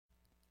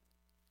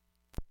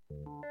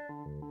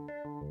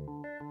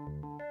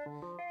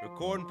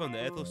Recording from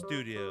the Ethel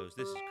Studios,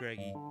 this is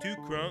Craigie Two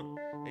Crunk,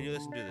 and you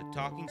listen to the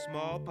Talking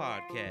Small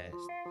podcast.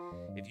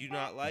 If you do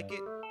not like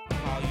it,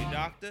 call your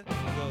doctor,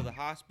 go to the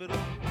hospital,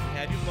 and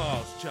have your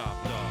balls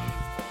chopped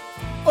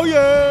off. Oh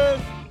yeah!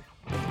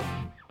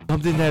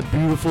 Something that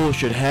beautiful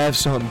should have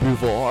something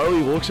beautiful.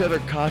 Harley looks at her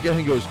cockhead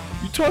and goes,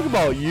 "You talk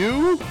about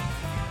you?"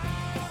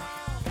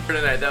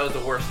 Tonight, that was the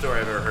worst story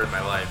I've ever heard in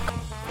my life.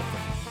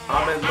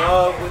 I'm in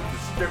love with the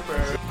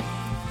stripper.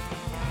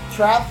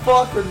 Trap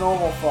fuck or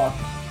normal fuck?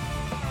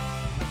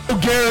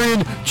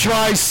 Bulgarian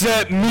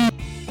tricep meat.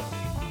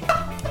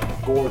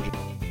 Gorgeous.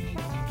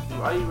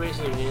 Why are you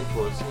raising your hand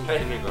towards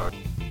kindergarten?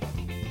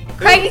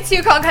 Craigie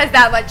Two Crunk has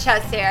that much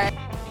chest hair.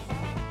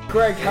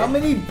 Craig, how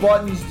many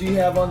buttons do you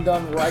have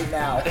undone right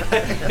now?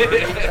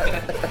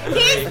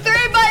 He's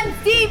 3 buttons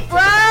deep,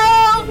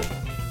 bro!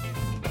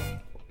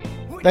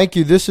 Thank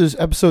you. This is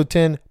episode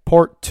 10,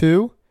 part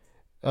 2.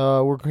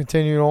 We're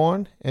continuing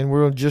on, and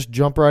we're going to just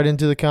jump right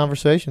into the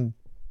conversation.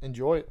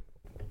 Enjoy it.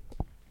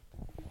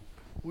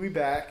 We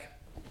back.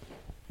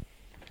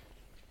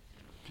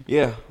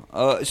 Yeah.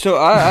 So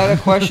I had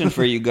a question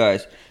for you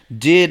guys.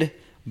 Did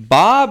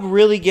Bob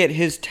really get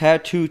his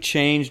tattoo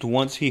changed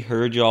once he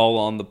heard y'all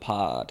on the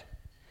pod?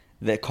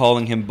 That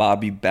calling him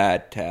Bobby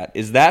Bad Tat.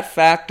 Is that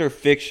fact or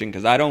fiction?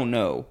 Because I don't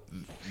know.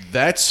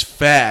 That's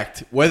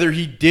fact. Whether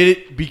he did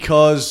it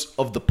because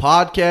of the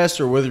podcast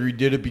or whether he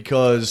did it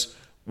because,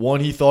 one,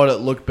 he thought it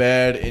looked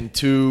bad, and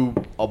two,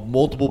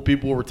 multiple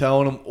people were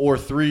telling him, or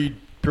three,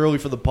 purely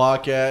for the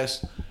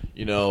podcast,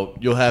 you know,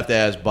 you'll have to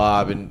ask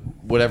Bob, and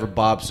whatever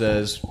Bob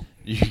says,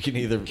 you can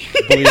either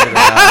believe it or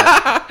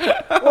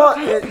not.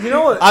 Well, you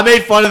know what? I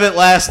made fun of it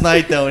last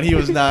night, though, and he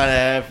was not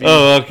happy.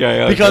 Oh,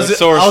 okay. Because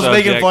Sore I was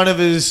subject. making fun of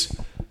his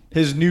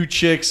new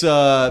chick's,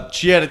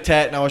 she had a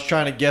tat, and I was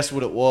trying to guess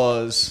what it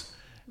was.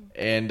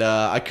 And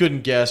I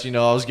couldn't guess, you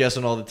know, I was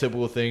guessing all the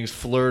typical things,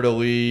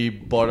 fleur-de-lis,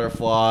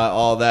 butterfly,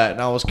 all that.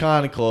 And I was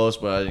kind of close,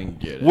 but I didn't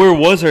get it. Where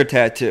was her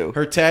tattoo?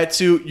 Her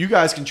tattoo, you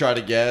guys can try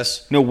to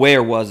guess. No,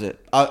 where was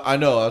it? I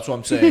know, that's what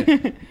I'm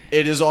saying.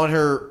 It is on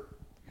her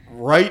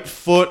right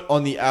foot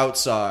on the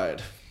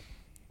outside.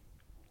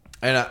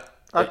 And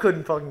I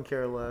couldn't fucking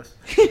care less.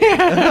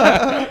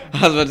 I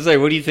was about to say,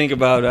 what do you think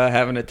about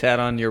having a tat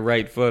on your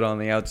right foot on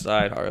the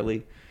outside,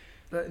 Harley?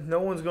 No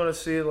one's gonna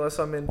see it unless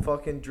I'm in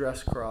fucking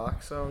dress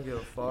Crocs. I don't give a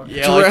fuck.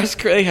 Yeah,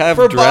 They have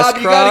for dress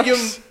Bob,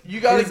 Crocs? you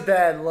gotta His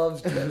dad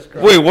loves dress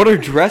Crocs. Wait, what are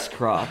dress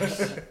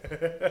Crocs?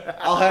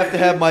 I'll have to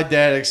have my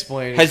dad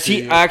explain it Has to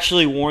he you.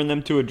 actually worn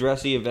them to a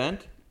dressy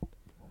event?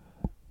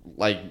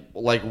 Like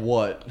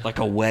what? Like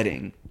a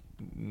wedding?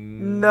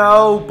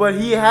 No, but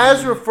he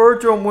has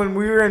referred to them when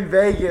we were in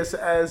Vegas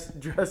as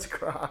dress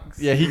Crocs.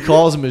 Yeah, he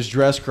calls them his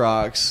dress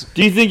Crocs.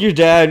 Do you think your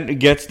dad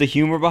gets the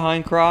humor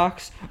behind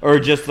Crocs? Or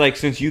just like,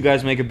 since you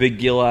guys make a big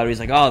deal out of it,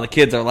 he's like, oh, the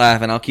kids are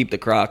laughing, I'll keep the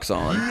Crocs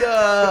on.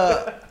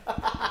 Yeah.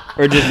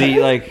 Or does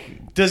he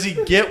like... Does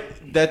he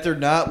get that they're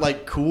not,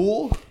 like,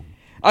 cool?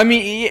 I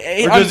mean...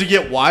 Or does he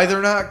get why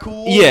they're not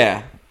cool?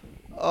 Yeah.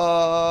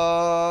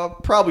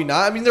 Probably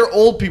not. I mean, they're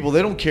old people.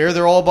 They don't care.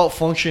 They're all about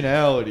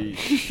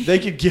functionality. They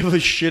could give a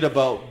shit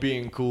about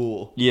being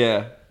cool.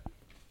 Yeah.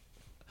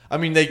 I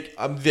mean,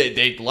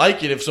 they'd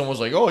like it if someone's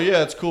like, oh,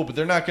 yeah, it's cool. But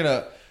they're not going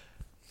to...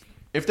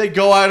 If they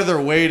go out of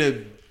their way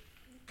to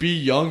be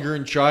younger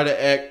and try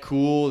to act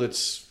cool, in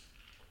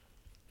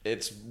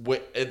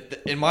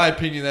my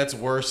opinion, that's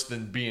worse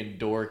than being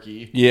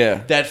dorky.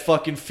 Yeah. That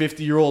fucking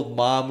 50-year-old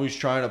mom who's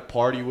trying to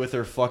party with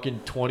her fucking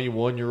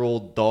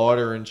 21-year-old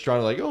daughter and trying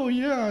to like, oh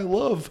yeah, I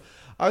love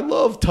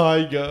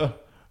Tyga.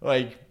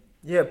 Like,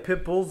 Yeah,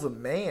 Pitbull's a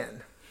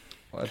man.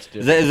 well, that's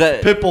different. Is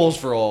that Pitbull's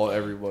for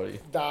everybody.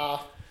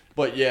 Nah.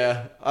 But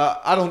yeah,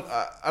 I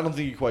don't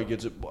think he quite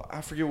gets it.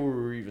 I forget what we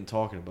were even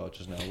talking about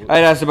just now. I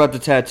asked about the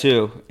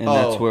tattoo, and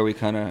that's where we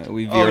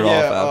veered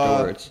off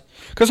afterwards.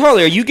 Because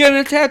Harley, are you getting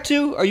a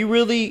tattoo? Are you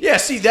really? Yeah,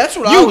 see, that's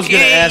what I was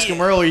going to ask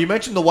him earlier. You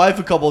mentioned the wife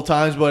a couple of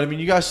times, but I mean,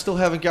 you guys still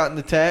haven't gotten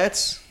the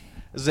tats?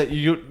 Is that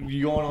you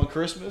going on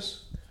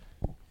Christmas?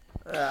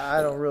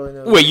 I don't really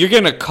know. Wait, you're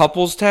getting a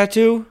couple's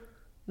tattoo?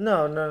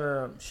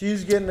 No.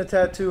 She's getting a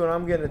tattoo, and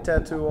I'm getting a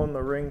tattoo on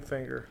the ring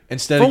finger.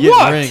 Instead of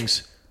getting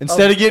rings.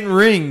 Instead of getting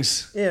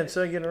rings. Yeah,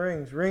 instead of getting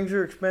rings. Rings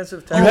are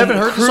expensive. You haven't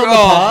heard this on the Oh,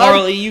 pod?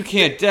 Harley, you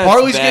can't. That's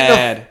Harley's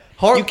bad.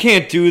 getting you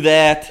can't do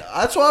that.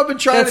 That's what I've been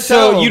trying That's to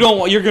tell him. you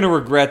don't. You're gonna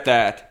regret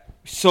that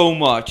so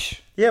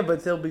much. Yeah,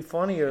 but they'll be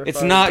funnier.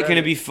 It's not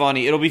gonna be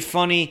funny. It'll be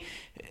funny.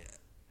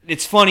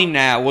 It's funny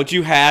now. Would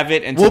you have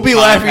it? And we'll be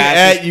laughing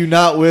at you,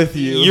 not with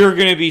you. You're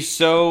gonna be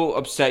so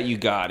upset you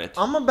got it.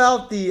 I'm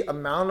about the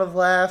amount of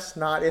laughs,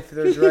 not if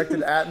they're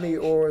directed at me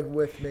or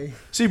with me.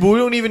 See, but we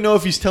don't even know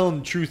if he's telling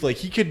the truth. Like,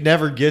 he could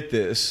never get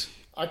this.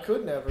 I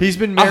could never. He's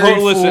been married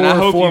I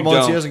hope 4 you months.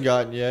 don't. He hasn't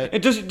gotten yet.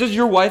 And does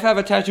your wife have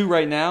a tattoo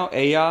right now,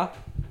 Aya?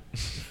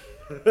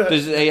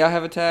 Does Aya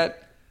have a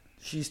tat?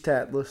 She's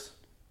tatless.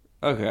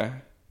 Okay.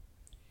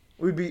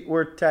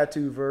 We're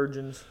tattoo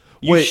virgins.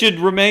 You Wait. should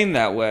remain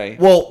that way.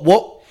 Well,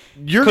 what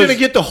you're 'Cause- gonna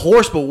get the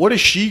horse, but what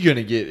is she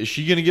gonna get? Is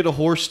she gonna get a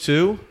horse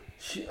too?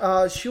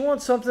 She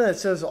wants something that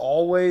says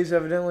always.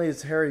 Evidently,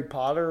 it's Harry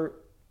Potter.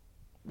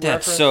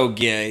 That's reference. so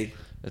gay.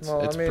 It's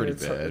Pretty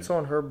bad. It's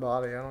on her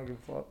body. I don't give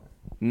a fuck.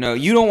 No,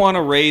 you don't want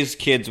to raise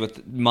kids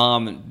with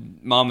mom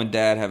and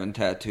dad having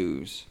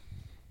tattoos.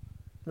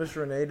 Miss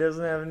Renee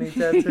doesn't have any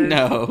tattoos.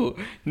 No,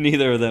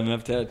 neither of them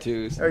have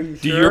tattoos. Are you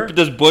sure?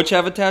 Does Butch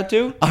have a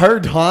tattoo? I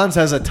heard Hans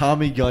has a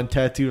Tommy gun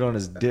tattooed on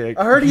his dick.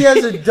 I heard he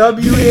has a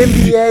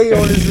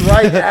WNBA on his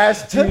right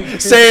ass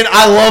cheek. Saying,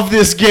 I love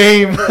this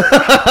game.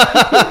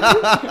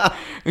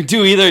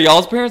 Do either of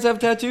y'all's parents have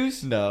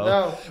tattoos?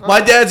 No.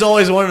 My dad's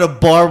always wanted a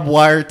barbed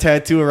wire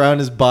tattoo around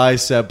his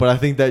bicep, but I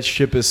think that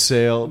ship has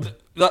sailed.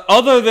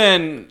 Other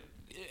than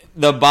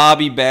the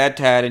Bobby Bad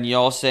Tat and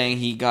y'all saying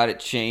he got it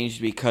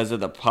changed because of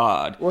the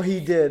pod. Well, he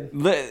did.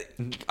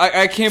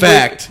 I can't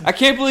Fact. I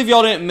can't believe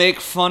y'all didn't make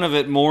fun of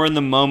it more in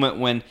the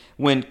moment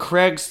when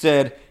Craig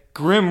said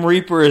Grim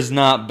Reaper is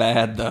not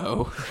bad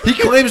though. He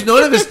claims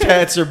none of his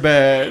tats are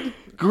bad.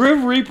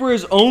 Grim Reaper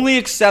is only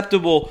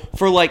acceptable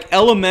for like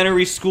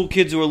elementary school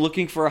kids who are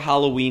looking for a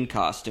Halloween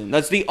costume.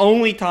 That's the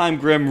only time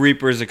Grim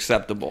Reaper is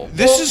acceptable.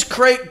 This is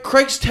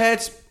Craig's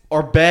tats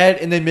are bad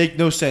and they make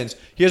no sense.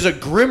 He has a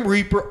Grim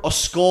Reaper, a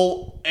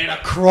skull, and a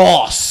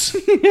cross.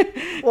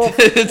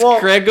 Does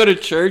Craig go to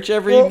church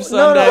every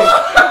Sunday?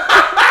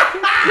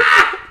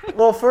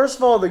 Well, first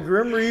of all, the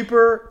Grim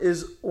Reaper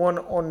is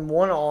on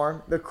one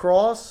arm, the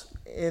cross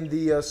and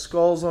the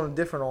skull's on a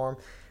different arm,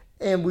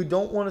 and we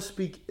don't want to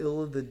speak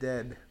ill of the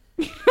dead.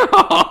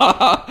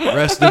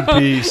 Rest in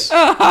peace.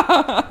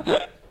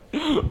 God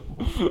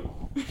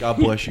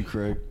bless you,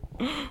 Craig.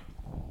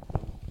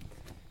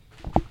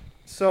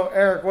 So,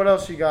 Eric, what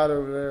else you got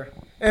over there?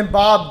 And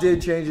Bob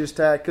did change his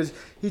tat because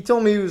he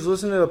told me he was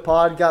listening to the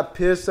pod, got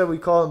pissed that we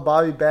called him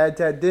Bobby Bad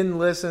Tat, didn't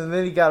listen, and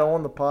then he got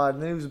on the pod,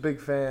 and then he was a big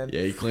fan.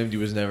 Yeah, he claimed he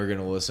was never going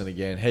to listen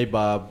again. Hey,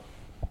 Bob,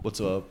 what's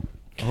up?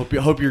 I hope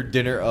your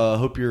dinner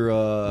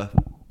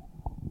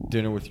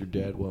with your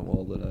dad went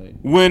well tonight.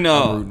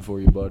 I'm rooting for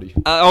you, buddy.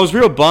 I was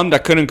real bummed I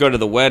couldn't go to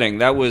the wedding.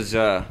 That was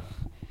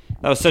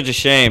such a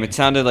shame. It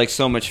sounded like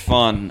so much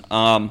fun.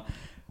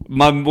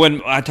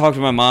 When I talked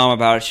to my mom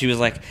about it, she was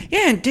like,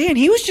 "Yeah, and Dan,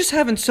 he was just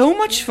having so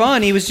much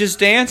fun. He was just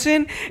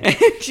dancing," and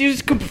she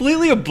was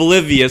completely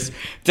oblivious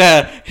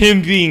to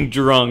him being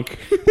drunk.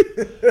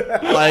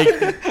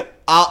 Like,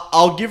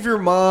 I'll give your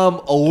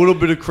mom a little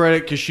bit of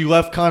credit because she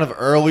left kind of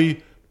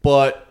early,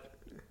 but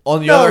on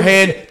the other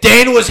hand,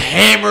 Dan was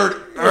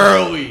hammered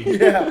early.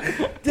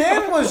 Yeah,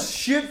 Dan was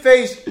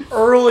shit-faced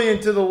early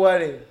into the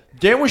wedding.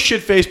 Dan was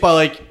shit-faced by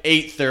like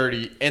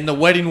 8:30, and the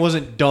wedding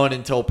wasn't done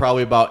until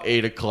probably about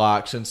 8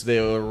 o'clock since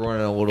they were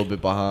running a little bit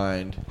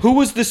behind. Who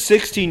was the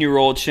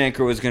 16-year-old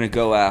Shanker was going to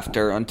go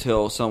after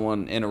until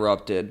someone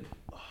interrupted?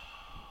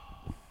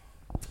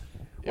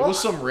 It was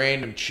some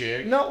random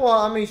chick. No, well,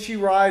 I mean, she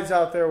rides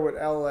out there with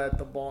Ella at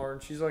the barn.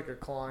 She's like a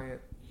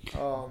client.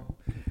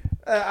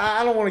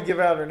 I don't want to give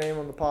out her name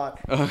on the pod,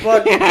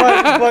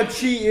 but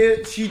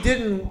she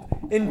didn't.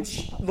 And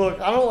look,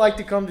 I don't like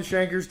to come to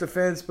Shanker's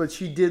defense, but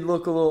she did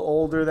look a little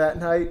older that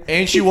night.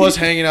 And she was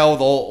hanging out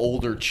with all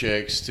older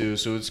chicks too,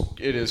 so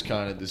it is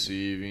kind of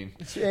deceiving.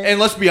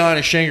 And let's be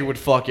honest, Shanker would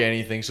fuck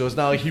anything, so it's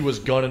not like he was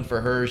gunning for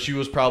her. She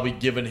was probably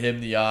giving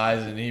him the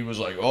eyes, and he was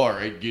like, "All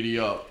right, giddy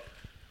up."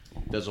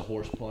 There's a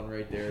horse pun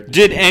right there.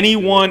 Did any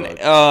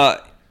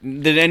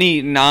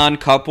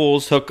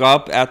non-couples hook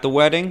up at the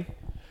wedding?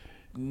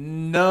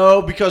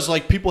 No, because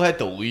like people had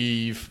to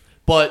leave.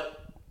 But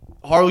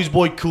Harley's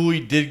boy Cooley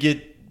did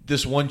get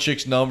this one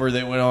chick's number.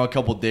 They went on a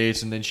couple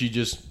dates, and then she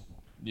just,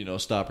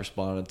 stopped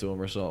responding to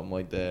him or something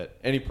like that.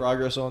 Any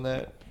progress on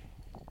that?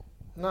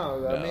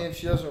 No, I mean, if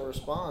she doesn't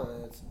respond,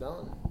 then it's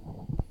done.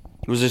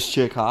 Was this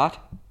chick hot?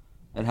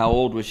 And how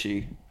old was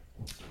she?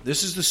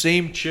 This is the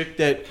same chick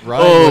that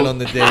Ryan went on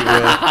the date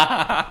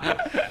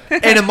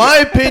with. And in my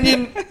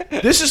opinion,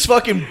 this is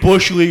fucking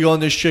Bush League on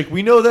this chick.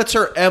 We know that's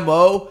her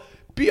MO.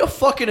 Be a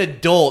fucking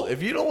adult.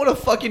 If you don't want to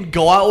fucking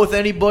go out with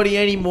anybody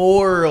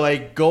anymore or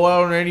like go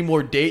out on any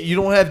more date, you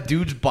don't have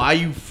dudes buy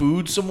you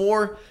food some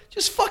more,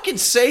 just fucking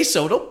say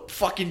so. Don't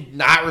fucking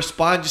not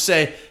respond. Just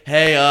say,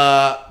 hey,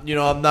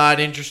 I'm not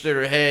interested,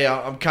 or hey,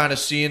 I'm kind of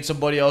seeing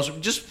somebody else.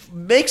 Just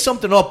make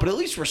something up, but at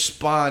least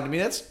respond. I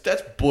mean, that's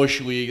Bush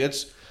League.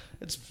 That's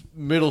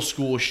middle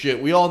school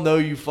shit. We all know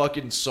you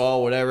fucking saw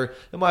whatever.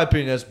 In my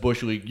opinion, that's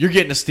Bush League. You're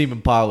getting a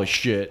steaming pile of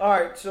shit. All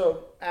right,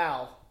 so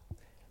Al,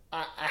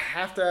 I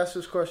have to ask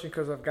this question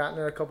because I've gotten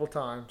it a couple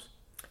times.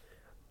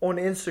 On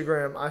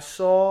Instagram, I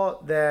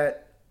saw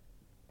that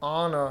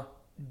Anna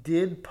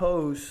did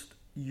post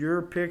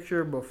your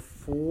picture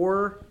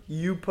before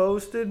you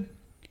posted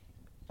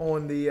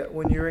on the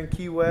when you're in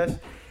Key West.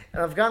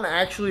 And I've gotten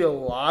actually a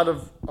lot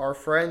of our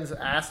friends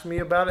ask me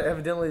about it.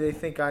 Evidently, they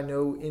think I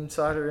know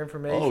insider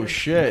information. Oh,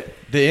 shit.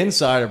 The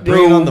insider.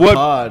 Bring it on the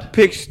pod.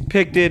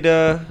 Pick did...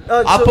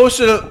 I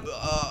posted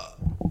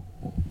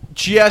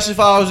she asked if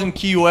I was in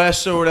Key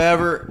West or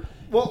whatever.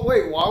 Well,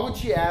 wait, why would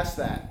she ask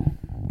that?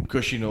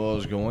 Because she knew I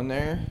was going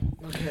there.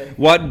 Okay.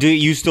 What, do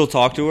you still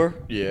talk to her?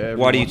 Yeah.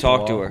 Why do you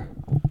talk to her?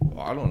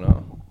 I don't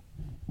know.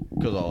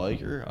 Because I like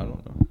her? I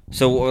don't know.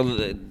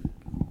 So,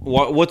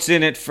 what's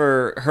in it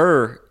for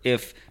her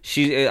if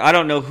she? I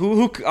don't know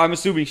who. I'm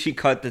assuming she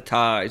cut the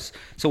ties.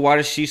 So why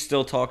does she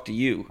still talk to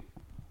you?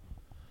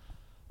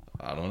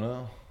 I don't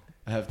know.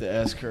 I have to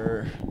ask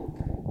her.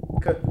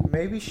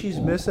 Maybe she's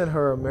missing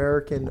her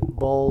American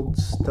bald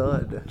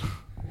stud.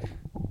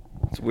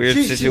 It's a weird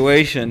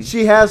situation.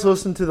 She has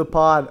listened to the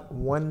pod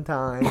one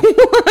time.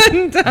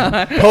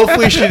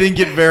 Hopefully she didn't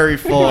get very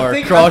far.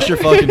 Cross your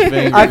fucking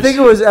fingers. I think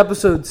it was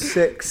episode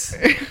 6.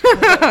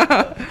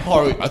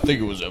 Harley, I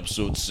think it was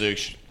episode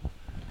 6.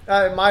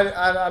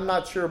 I'm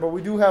not sure, but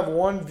we do have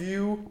one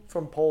view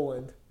from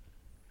Poland.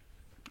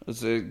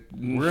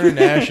 We're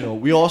international.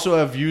 We also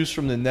have views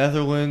from the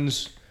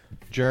Netherlands,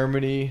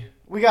 Germany.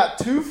 We got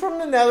 2 from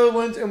the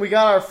Netherlands, and we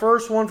got our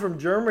first one from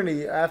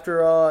Germany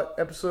after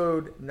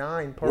episode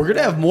 9. We're going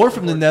to have more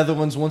from the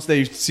Netherlands once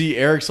they see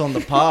Eric's on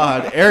the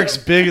pod. Eric's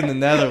big in the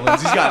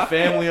Netherlands. He's got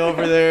family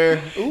over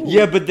there. Ooh.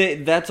 Yeah, but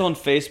that's on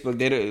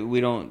Facebook.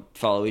 We don't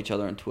follow each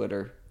other on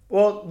Twitter.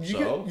 Well,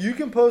 you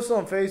can post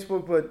on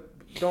Facebook, but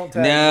don't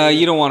tag me. No,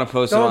 you don't want to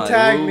post don't on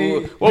tag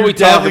me. What we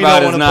talk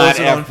about is not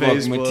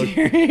F-book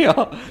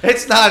material.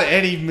 It's not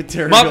any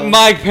material.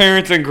 My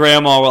parents and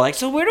grandma were like,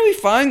 so where do we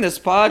find this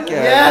podcast?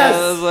 Yes.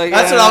 I was like,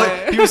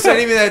 That's he was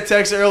sending me that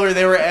text earlier.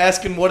 They were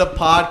asking what a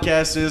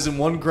podcast is, and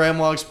one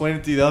grandma explained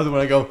it to the other one.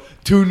 I go,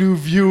 2 new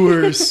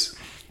viewers.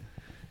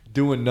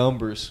 Doing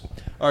numbers.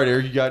 All right,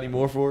 Eric, you got any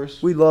more for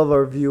us? We love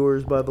our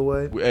viewers, by the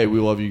way. Hey, we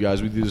love you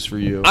guys. We do this for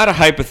you. I had a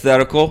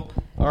hypothetical.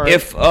 All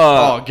right.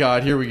 Oh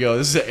God, here we go.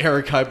 This is an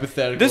Eric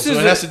hypothetical.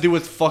 It has to do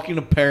with fucking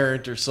a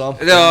parent or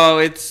something. No,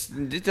 it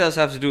does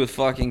have to do with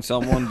fucking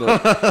someone.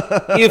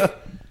 But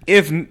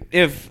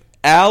if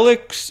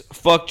Alex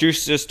fucked your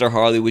sister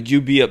Harley, would you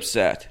be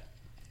upset?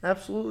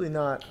 Absolutely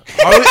not.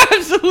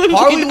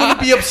 Harley wouldn't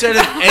be upset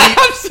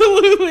if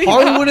Absolutely.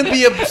 Harley wouldn't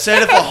be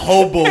upset if a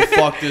hobo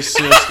fucked his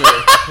sister.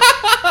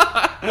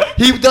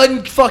 He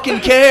doesn't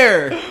fucking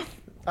care.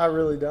 I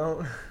really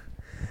don't.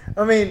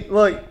 I mean,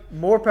 look,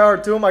 more power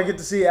to him. I get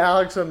to see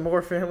Alex on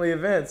more family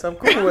events. I'm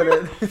cool with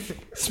it.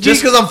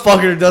 Just because I'm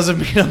fucking her doesn't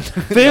mean I'm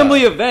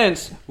family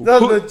events.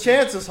 The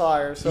chance is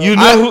higher. So. You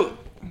know who?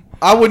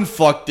 I wouldn't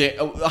fuck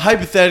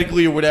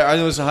hypothetically or whatever. I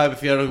know it's a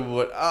hypothetical,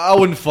 but I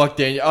wouldn't fuck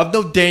Danielle. I've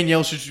known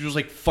Danielle since she was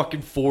like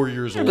fucking 4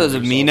 years old. It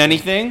doesn't mean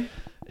anything.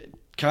 It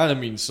kind of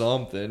means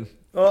something.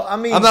 Well, I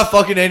mean, I'm not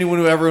fucking anyone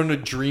who ever owned a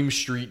Dream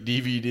Street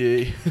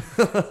DVD.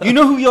 You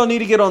know who y'all need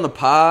to get on the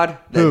pod?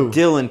 That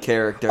Dylan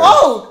character.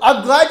 Oh,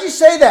 I'm glad you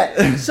say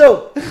that.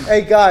 So,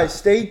 hey guys,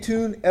 stay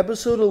tuned.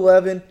 Episode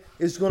 11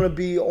 is going to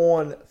be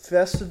on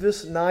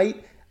Festivus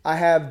night. I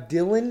have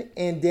Dylan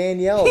and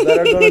Danielle that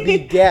are going to be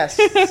guests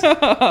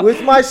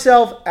with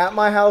myself at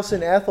my house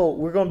in Ethel.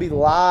 We're going to be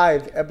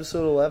live,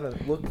 episode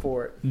 11. Look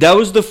for it. That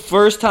was the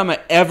first time I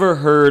ever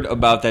heard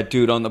about that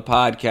dude on the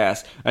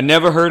podcast. I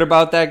never heard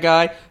about that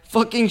guy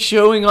fucking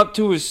showing up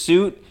to his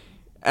suit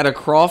at a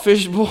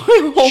Crawfish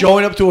Boil.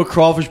 Showing up to a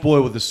Crawfish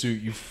Boil with a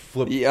suit, you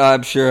flip. Yeah,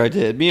 I'm sure I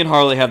did. Me and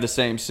Harley have the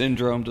same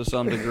syndrome to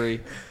some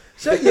degree.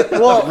 So,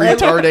 well,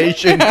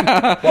 retardation.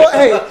 Well,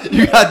 hey,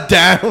 you got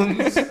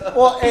downs.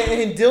 Well,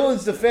 in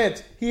Dylan's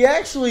defense, he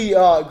actually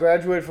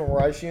graduated from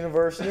Rice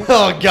University.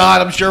 Oh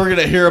God, I'm sure we're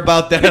gonna hear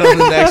about that on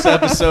the next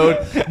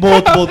episode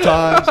multiple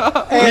times.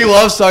 He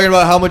loves talking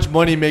about how much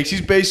money he makes.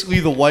 He's basically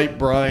the White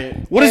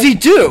Bryant. What does he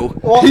do?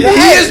 Well, he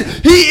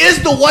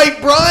is the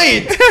White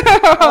Bryant.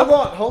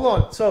 Hold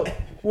on. So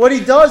what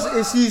he does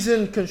is he's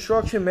in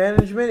construction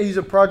management. He's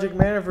a project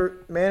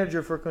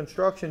manager for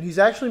construction. He's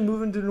actually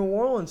moving to New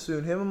Orleans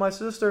soon. Him and my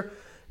sister,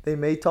 they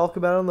may talk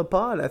about it on the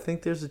pod. I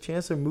think there's a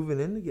chance they're moving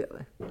in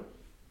together.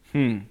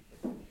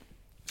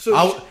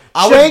 So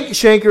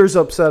Shanker's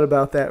upset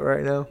about that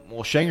right now.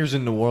 Well, Shanker's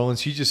in New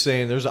Orleans. He's just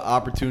saying there's an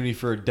opportunity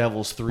for a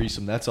devil's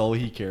threesome. That's all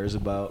he cares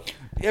about.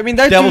 I mean,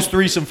 that devil's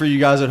threesome for you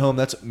guys at home.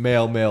 That's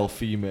male, male,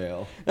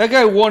 female. That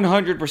guy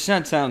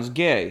 100% sounds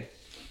gay.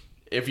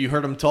 If you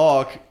heard him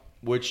talk,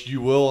 which you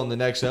will in the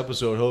next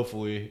episode,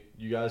 hopefully,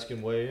 you guys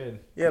can weigh in.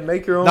 Yeah,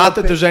 make your own. Not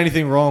that there's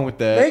anything wrong with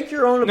that. Make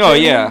your own opinion. No,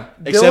 yeah.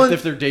 Except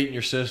if they're dating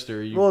your sister.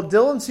 Well,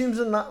 Dylan seems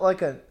not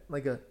like a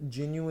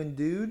genuine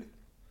dude.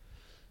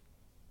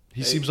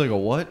 He seems like a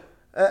what?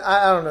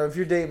 I don't know. If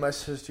you're dating my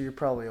sister, you're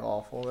probably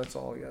awful. That's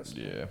all I guess.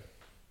 Yeah.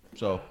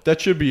 So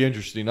that should be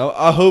interesting.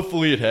 I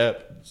hopefully it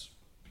happens.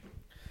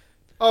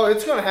 Oh,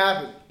 it's gonna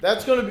happen.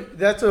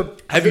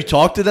 Have you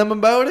talked to them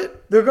about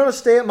it? They're gonna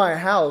stay at my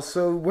house,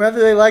 so whether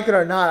they like it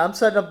or not, I'm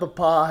setting up the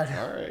pod.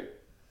 All right.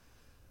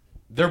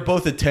 They're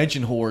both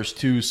attention whores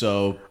too,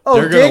 so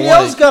they're gonna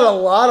Danielle's got a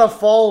lot of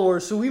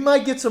followers, so we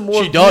might get some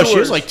more. She does. Viewers. She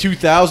has like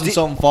 2,000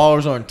 something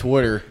followers on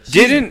Twitter.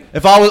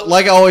 If I was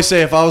like I always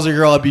say, if I was a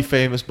girl, I'd be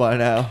famous by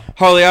now.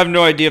 Harley, I have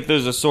no idea if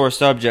there's a sore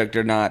subject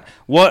or not.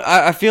 What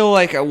I feel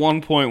like at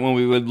one point when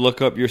we would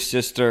look up your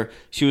sister,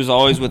 she was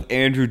always with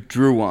Andrew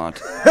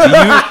Druant.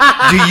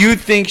 Do you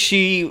think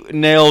she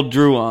nailed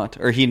Druant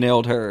or he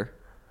nailed her?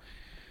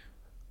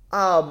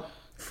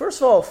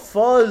 First of all,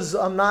 Fuzz,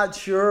 I'm not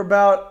sure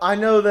about. I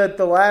know that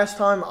the last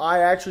time I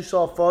actually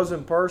saw Fuzz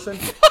in person.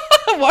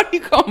 Why do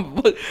you call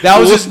him? That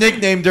was his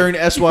nickname during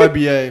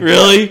SYBA.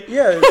 Really?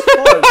 Yeah, it's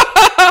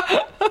Fuzz.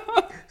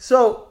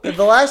 So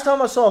the last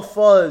time I saw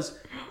Fuzz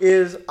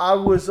is I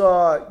was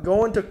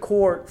going to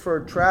court for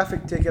a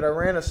traffic ticket. I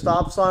ran a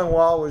stop sign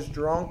while I was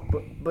drunk,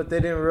 but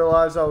they didn't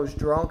realize I was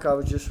drunk. I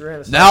was just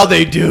ran a stop Now sign.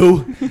 they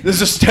do.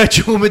 There's a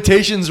statute of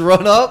limitations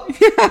run up.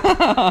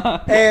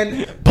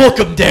 And Book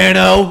 'em,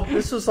 Dano.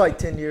 this was like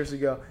 10 years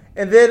ago.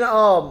 And then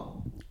I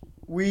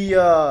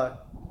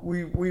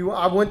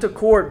went to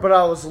court, but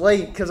I was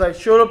late because I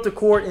showed up to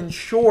court in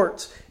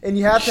shorts, and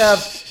you have to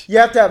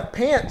have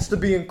pants to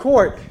be in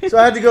court. So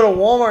I had to go to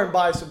Walmart and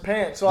buy some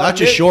pants. So Not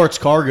just shorts,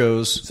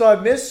 cargos. So I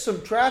missed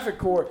some traffic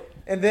court,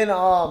 and then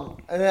I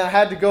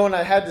had to go and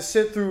I had to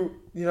sit through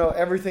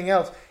everything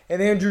else.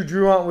 And Andrew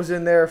Druant was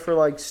in there for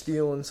like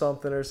stealing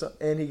something or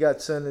something, and he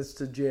got sentenced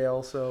to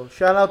jail. So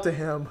shout out to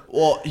him.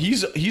 Well,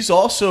 he's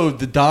also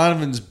the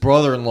Donovan's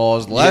brother-in-law.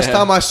 Last Yeah.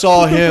 time I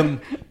saw him,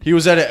 he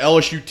was at an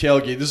LSU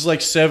tailgate. This is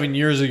like 7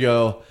 years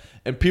ago.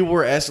 And people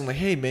were asking, like,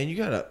 hey, man, you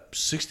got a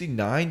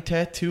 69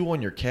 tattoo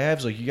on your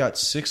calves? Like, you got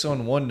 6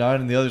 on one,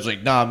 9 on the other. It's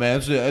like, nah,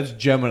 man, that's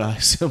Gemini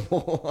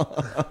symbol.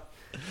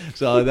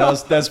 So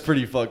that's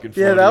pretty fucking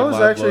funny. Yeah, that in was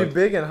my actually book.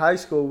 big in high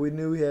school. We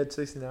knew he had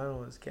 69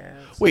 on his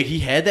calves. Wait, he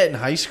had that in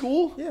high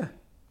school? Yeah.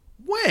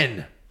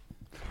 When?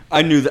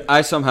 I knew that.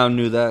 I somehow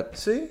knew that.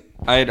 See?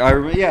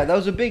 Yeah, that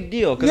was a big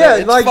deal. Cause Yeah,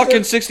 it's like,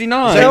 fucking it-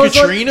 69. Is That that was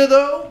like- Katrina,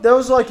 though? That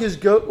was like his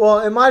go. Well,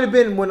 it might have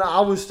been when I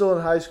was still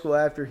in high school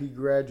after he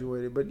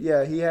graduated. But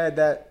yeah, he had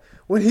that.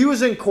 When he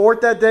was in court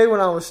that day when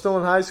I was still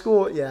in high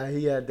school, yeah,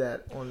 he had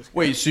that on his.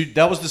 Wait, so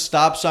that was the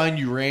stop sign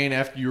you ran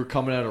after you were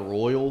coming out of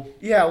Royal?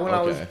 Yeah,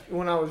 Okay.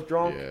 when I was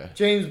drunk, Yeah.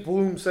 James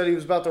Bloom said he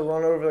was about to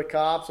run over the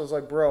cops. I was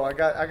like, bro, I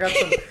got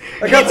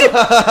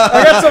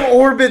some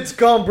Orbits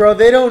gum, bro.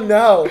 They don't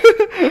know.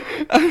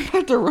 I'm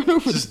about to run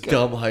over this Just guy.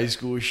 dumb high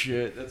school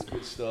shit. That's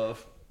good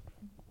stuff.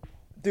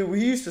 Dude,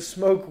 we used to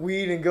smoke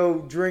weed and go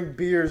drink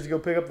beers to go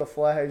pick up the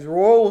flags.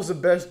 Royal was the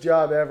best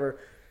job ever.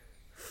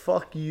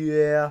 Fuck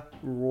yeah,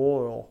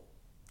 Royal.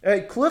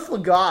 Hey, Cliff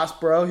Lagasse,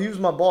 bro. He was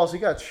my boss. He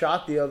got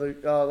shot the other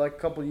like a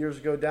couple years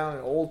ago down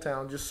in Old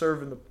Town, just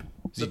serving the.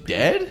 Is he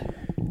dead?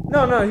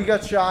 No, he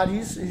got shot.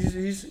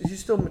 He's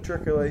still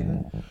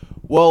matriculating.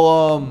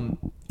 Well,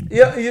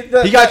 Yeah,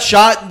 he got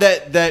shot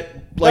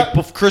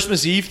that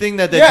Christmas Eve thing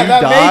that yeah, dude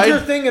that died. major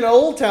thing in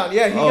Old Town.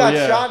 Yeah, he Oh, got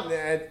yeah. shot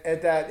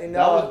at that. And,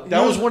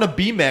 That was one of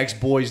B-Mac's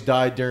boys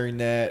died during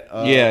that.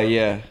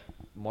 Yeah.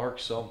 Mark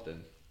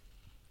something.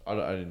 I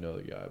didn't know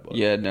the guy, but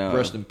Yeah, no.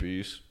 Rest in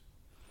peace.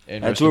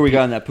 And That's rest where in we peace-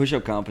 got in that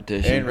push-up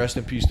competition. And rest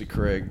in peace to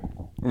Craig.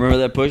 Remember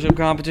that push-up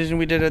competition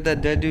we did at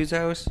that dead dude's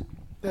house?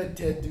 that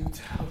dead dude's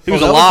house. He was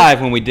that was alive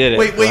when we did it.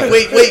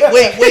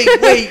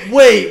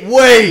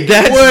 Wait.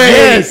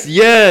 That's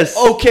yes.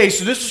 Okay,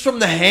 so this was from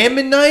the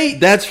Hammond night?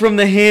 That's from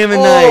the Hammond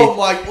Oh,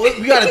 night. my.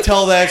 We got to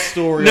tell that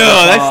story. No,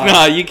 on the that's pod.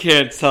 not. You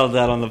can't tell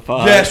that on the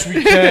pod. Yes,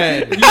 we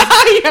can.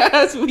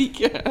 Yes, we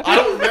can. I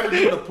don't remember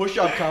doing a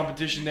push-up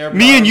competition there. but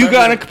Me I and you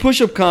got in remember- a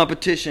push-up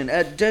competition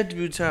at dead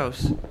dude's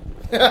house.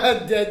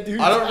 Dead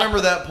dude's I don't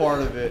remember that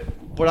part of it.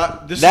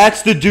 But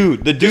That's the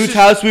dude. The dude's is-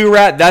 house we were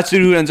at. That's the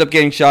dude who ends up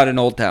getting shot in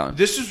Old Town.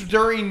 This is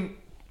during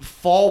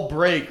fall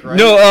break, right?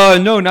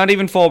 No, not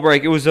even fall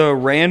break. It was a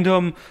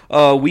random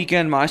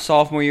weekend my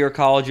sophomore year of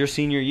college, your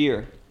senior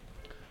year.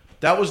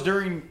 That was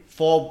during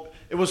fall.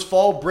 It was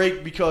fall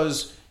break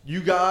because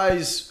you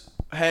guys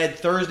had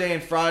Thursday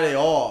and Friday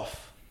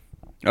off,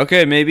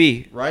 Okay,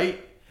 maybe. right?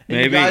 And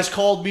Maybe. you guys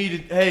called me to,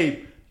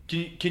 hey,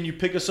 can you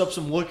pick us up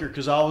some liquor?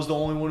 Because I was the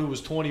only one who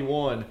was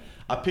 21.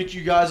 I picked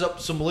you guys up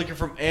some liquor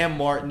from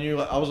Ammart, and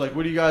I was like,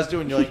 what are you guys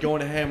doing? You're like,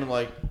 going to Hammond,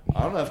 like,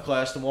 I don't have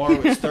class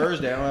tomorrow. It's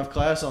Thursday. I don't have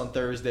class on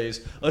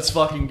Thursdays. Let's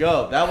fucking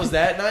go. That was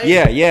that night?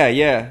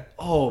 Yeah.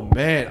 Oh,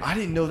 man. I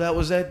didn't know that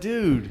was that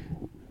dude.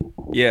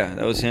 Yeah,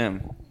 that was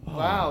him.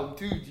 Wow,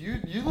 dude,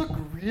 you look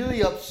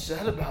really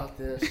upset about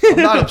this. I'm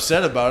not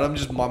upset about it. I'm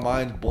just, my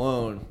mind's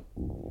blown.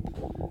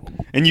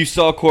 And you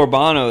saw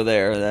Corbano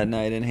there that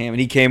night in Hammond.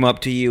 He came up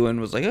to you and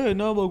was like, hey,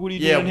 no, look, what are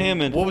you doing in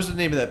Hammond? What was the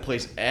name of that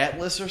place?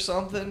 Atlas or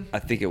something? I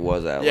think it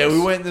was Atlas. Yeah,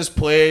 we went in this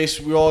place.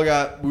 We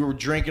were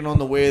drinking on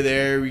the way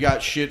there. We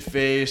got shit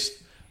faced.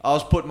 I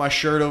was putting my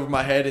shirt over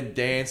my head and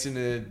dancing,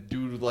 and the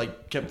dude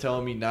like kept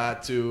telling me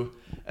not to.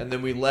 And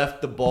then we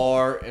left the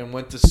bar and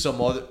went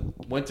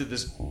to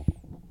this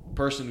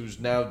person who's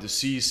now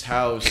deceased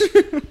house.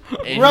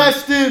 And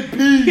Rest in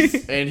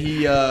peace. and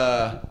he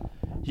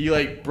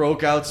like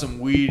broke out some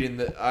weed,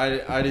 and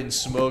I didn't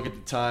smoke at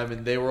the time,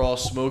 and they were all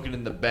smoking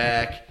in the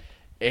back.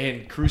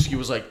 And Kruski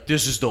was like,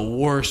 "This is the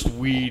worst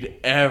weed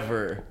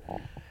ever."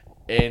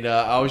 And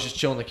I was just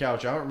chilling on the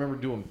couch. I don't remember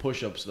doing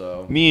push-ups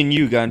though. Me and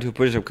you got into a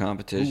push-up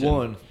competition. Who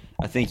won?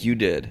 I think you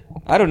did.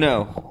 I don't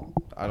know.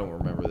 I don't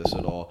remember this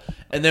at all.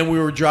 And then we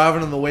were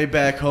driving on the way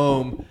back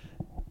home.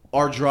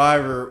 Our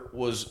driver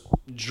was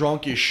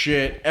drunk as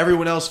shit.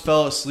 Everyone else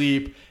fell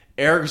asleep.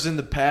 Eric was in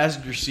the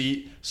passenger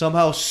seat.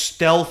 Somehow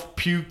stealth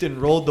puked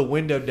and rolled the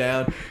window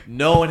down.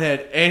 No one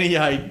had any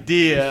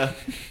idea.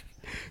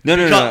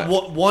 No.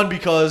 One,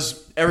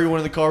 because everyone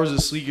in the car was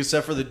asleep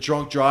except for the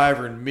drunk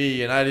driver and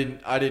me, and I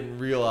didn't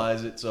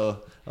realize it.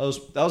 So That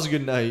was a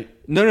good night.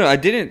 No, I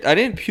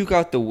didn't puke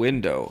out the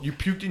window. You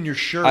puked in your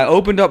shirt. I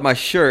opened up my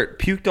shirt,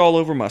 puked all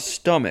over my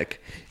stomach,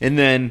 and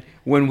then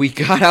when we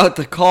got out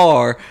the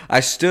car, I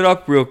stood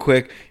up real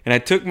quick and I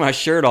took my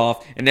shirt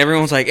off, and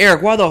everyone was like,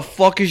 "Eric, why the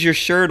fuck is your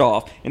shirt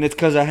off?" And it's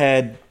because I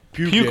had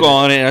puke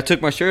on it, and I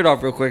took my shirt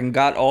off real quick and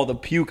got all the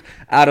puke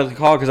out of the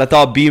car because I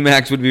thought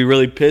B-Max would be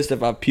really pissed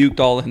if I puked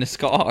all in his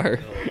car.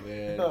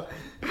 Oh,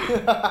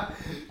 man.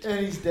 And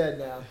he's dead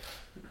now.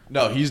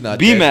 No, he's not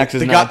B-Max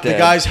dead. is not dead. The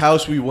guy's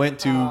house we went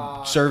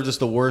to served us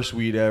the worst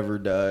weed ever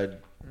died.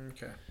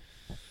 Okay.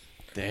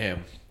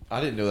 Damn. I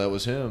didn't know that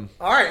was him.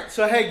 All right.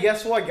 So, hey,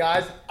 guess what,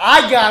 guys?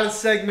 I got a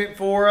segment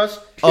for us.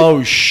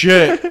 Oh,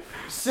 shit.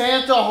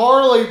 Santa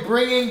Harley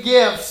bringing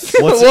gifts.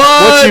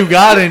 What you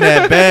got in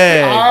that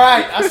bag? All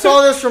right. I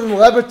saw this from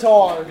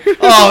Levitard.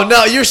 Oh,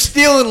 no. You're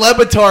stealing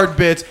Levitard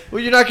bits.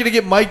 Well, you're not going to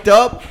get mic'd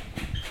up?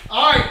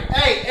 All right.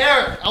 Hey,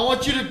 Eric, I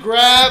want you to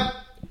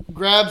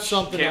grab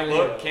something. Can't out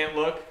look. here. Can't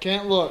look.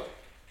 Can't look.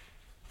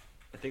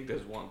 I think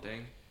there's one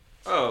thing.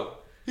 Oh.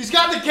 He's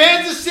got the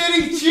Kansas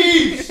City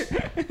Chiefs.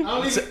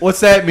 What's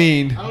that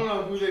mean? I don't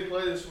know who they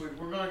play this week.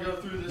 We're going to go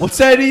through this. What's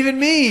that even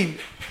mean?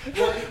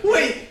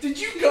 Wait,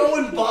 did you go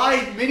and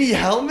buy mini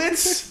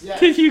helmets? Yeah.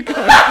 Did you go?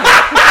 Keep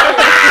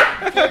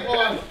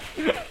on.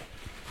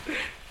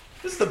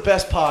 This is the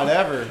best pod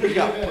ever.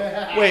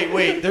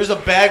 Wait, there's a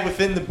bag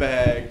within the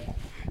bag.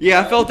 Yeah,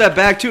 I felt that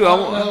bag too. I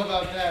don't know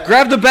about that.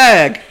 Grab the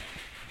bag.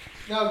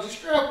 No,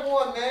 just grab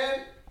one,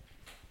 man.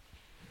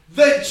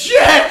 The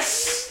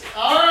Jets!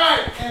 All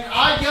right, and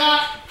I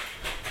got...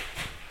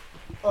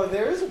 Oh,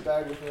 there is a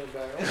bag within a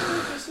bag. I don't know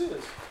what this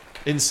is.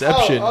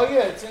 Inception. Oh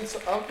yeah, it's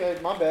inside. Okay,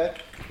 my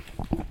bad.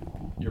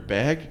 Your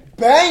bag?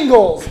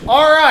 Bengals.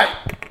 All right.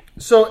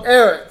 So,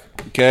 Eric,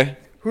 Okay.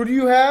 who do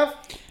you have?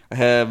 I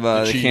have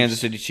the Chiefs. Kansas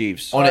City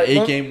Chiefs. On an Alright,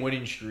 8-game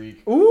winning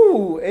streak.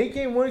 Ooh,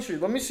 8-game winning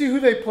streak. Let me see who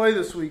they play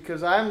this week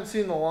because I haven't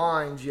seen the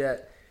lines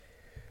yet.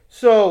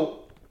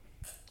 So,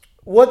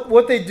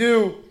 what they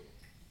do,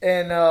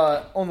 and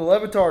on the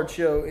Levitard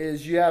show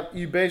is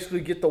you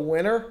basically get the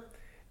winner,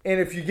 and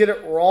if you get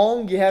it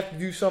wrong, you have to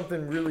do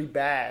something really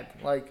bad,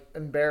 like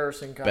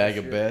embarrassing kind Bag of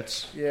of shit.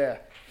 bets. Yeah.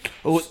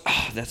 Oh,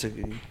 that's a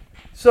good.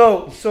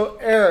 So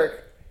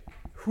Eric,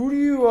 who do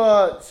you?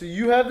 So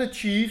you have the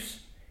Chiefs.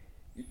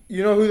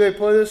 You know who they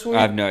play this week?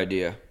 I have no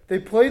idea. They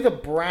play the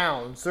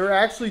Browns. They're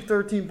actually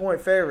 13-point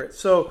favorites.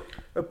 So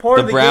a part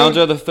The of the Browns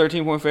game, are the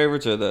 13-point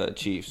favorites or the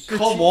Chiefs?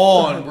 Come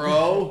on,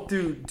 bro.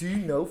 Dude, do you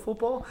know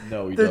football?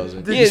 No, he The-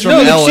 doesn't. the- Yeah, He's from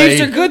no, LA. the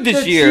Chiefs are good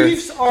this The year.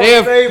 Chiefs are They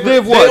have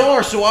favorites. what? They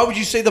are, so why would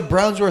you say the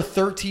Browns were a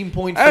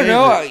 13-point I favorite?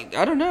 don't know.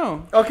 I don't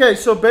know. Okay,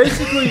 so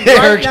basically, right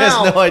Eric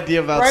now, has no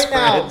idea about right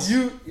spreads.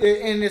 now,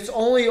 and it's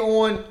only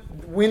on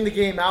win the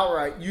game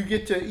outright. You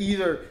get to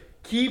either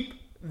keep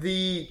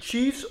the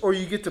Chiefs or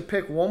you get to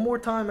pick one more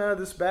time out of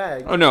this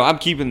bag. Oh no, I'm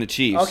keeping the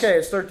Chiefs. Okay,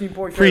 it's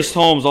 13-point. Priest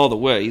Holmes all the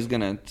way. He's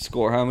gonna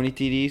score how many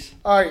TDs?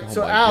 All right,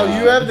 so my Al,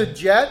 God. you have the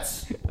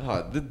Jets.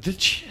 I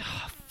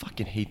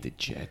fucking hate the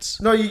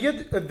Jets. No, you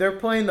get. They're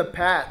playing the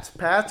Pats.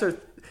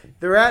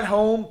 They're at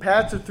home.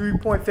 Pats are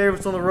 3-point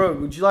favorites on the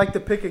road. Would you like to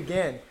pick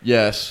again?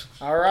 Yes.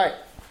 All right,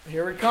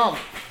 here we come.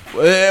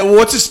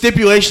 What's the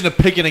stipulation of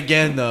picking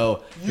again,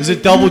 though? Is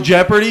it double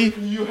jeopardy?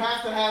 You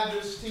have to have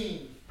this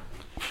team.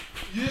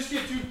 You just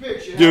get 2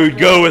 picks. You have Dude, to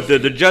go have with this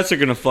it. The Jets are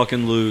gonna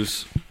fucking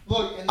lose. team.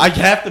 Look, and I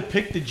have to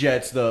pick the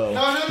Jets, though.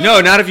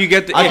 No, not if you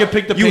get the. I can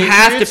pick the You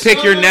have to Patriots?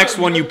 pick your next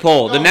one you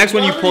pull. The next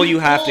one you whatever pull, you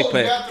have to pull,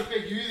 pick. You have to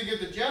pick. You either get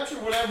the Jets or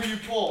whatever you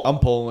pull. I'm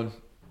pulling.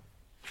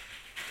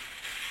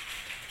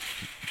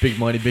 Big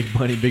money, big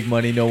money, big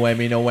money. No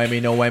whammy, no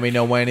whammy, no whammy,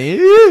 no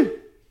whammy.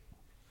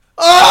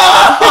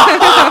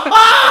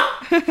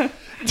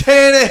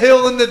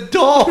 Tannehill and the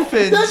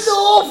Dolphins. That's the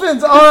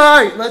Dolphins. All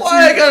right, let's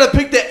Why I see. gotta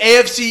pick the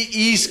AFC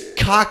East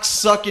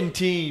cock-sucking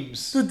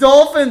teams? The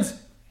Dolphins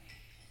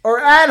are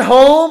at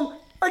home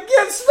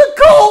against the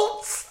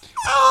Colts.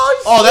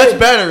 Oh, that's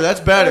better. That's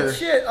better. Oh,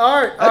 shit.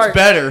 All right. That's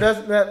better.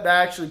 That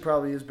actually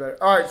probably is better.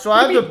 All right. So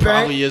I have the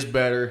Probably is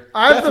better.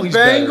 I have the Definitely's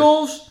better.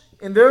 Bengals,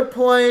 and they're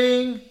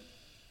playing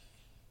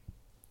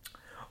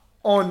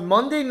on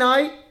Monday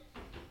night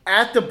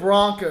at the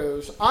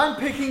Broncos. I'm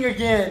picking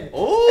again. Ooh.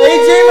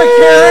 AJ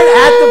McCarron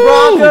at the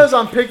Broncos.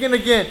 I'm picking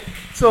again.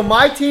 So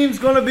my team's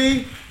gonna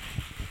be.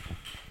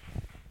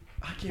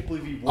 I can't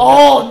believe he won.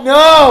 Oh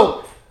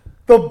no,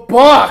 the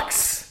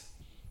Bucks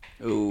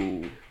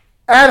Ooh.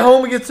 at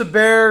home against the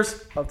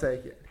Bears. I'll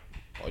take it.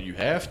 Oh, you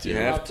have to. You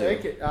have I'll to.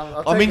 take it. I'll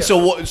I take mean,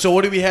 it. so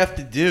what do we have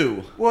to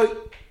do? Well,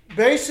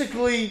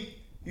 basically,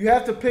 you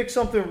have to pick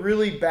something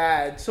really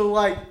bad. So,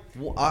 like,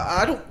 Well,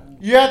 I don't.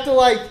 you have to,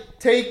 like,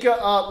 take,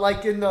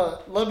 like, in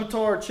the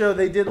Levitard show,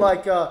 they did,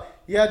 like,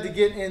 you had to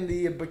get in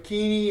the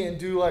bikini and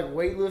do, like,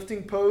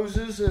 weightlifting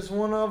poses as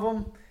one of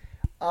them.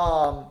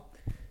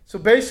 So,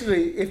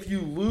 basically, if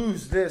you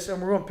lose this,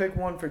 and we're going to pick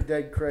one for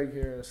Dead Craig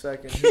here in a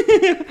second.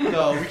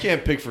 No, we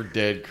can't pick for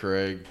dead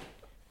Craig.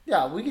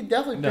 Yeah, we could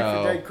definitely pick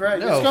No. for Dead Craig.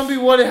 No. It's going to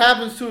be what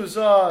happens to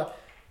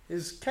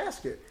his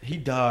casket. He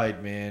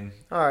died, man.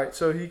 All right,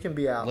 so he can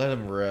be out. Let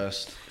him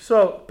rest.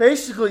 So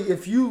basically,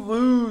 if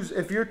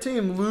your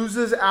team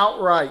loses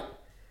outright,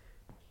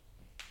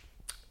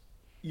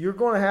 you're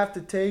going to have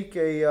to take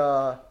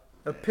a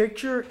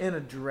picture in a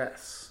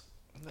dress.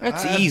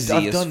 That's I've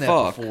easy as done that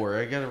fuck. before.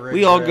 I got a red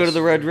We all dress. go to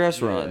the red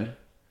dress run.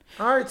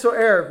 All right, so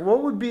Eric,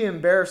 what would be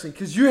embarrassing?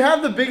 Because you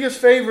have the biggest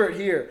favorite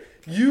here.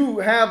 You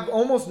have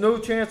almost no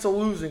chance of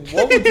losing.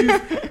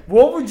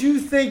 What would you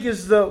think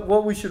is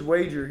what we should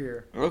wager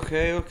here?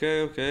 Okay.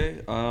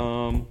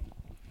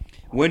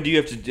 When do you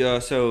have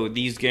to? So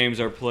these games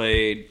are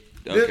played.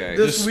 Okay,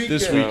 This weekend.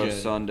 This So weekend.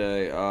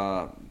 Sunday.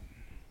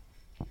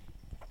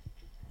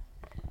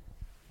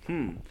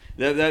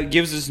 That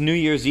gives us New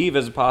Year's Eve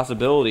as a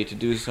possibility to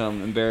do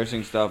some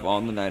embarrassing stuff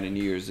on the night of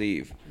New Year's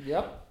Eve.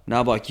 Yep.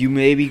 Now, Buck, you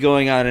may be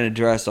going out in a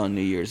dress on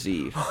New Year's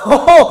Eve.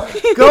 Oh,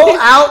 go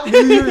out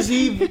New Year's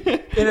Eve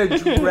in a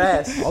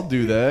dress. I'll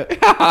do that.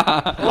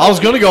 I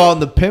was gonna go out in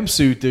the pimp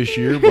suit this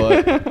year,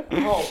 but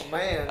Oh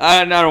man.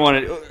 I don't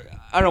want to.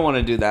 I don't want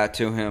to do that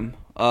to him.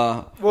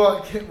 Well,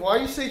 why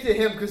you say to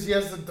him? Because he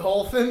has the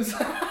Dolphins.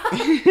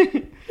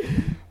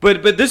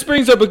 But this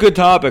brings up a good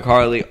topic,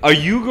 Harley. Are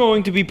you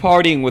going to be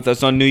partying with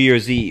us on New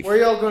Year's Eve? Where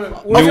y'all gonna?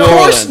 New of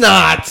course Orleans.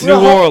 not.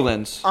 New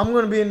Orleans. I'm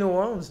gonna be in New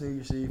Orleans New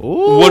Year's Eve.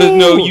 Ooh. What is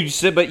no? You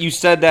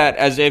said that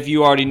as if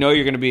you already know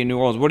you're going to be in New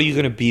Orleans. What are you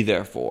going to be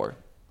there for?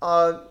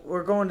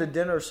 We're going to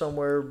dinner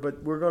somewhere,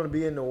 but we're going to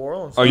be in New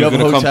Orleans. Are You you have a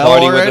going to come hotel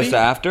party already? with us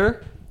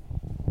after?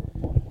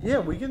 Yeah,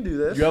 we can do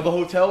this. You have a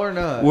hotel or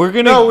not? We're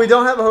gonna. No, we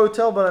don't have a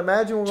hotel, but I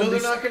imagine we're so going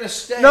to they're be. not gonna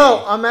stay.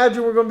 No, I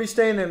imagine we're going to be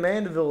staying in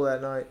Mandeville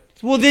that night.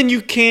 Well, then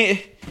you can't.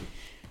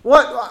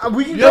 What?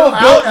 We can You, go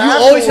out.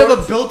 always have a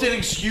afterwards. built-in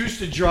excuse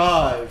to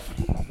drive.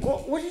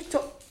 What are you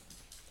talking?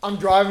 I'm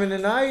driving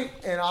tonight,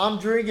 and I'm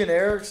drinking.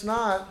 Eric's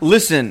not.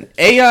 Listen,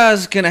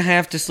 AI's gonna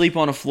have to sleep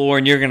on a floor,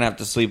 and you're gonna have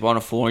to sleep on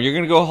a floor, and you're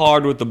gonna go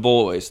hard with the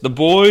boys. The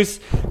boys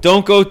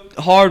don't go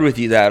hard with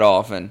you that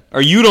often,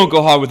 or you don't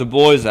go hard with the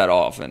boys that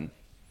often.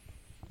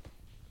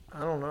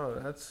 I don't know.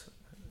 That's.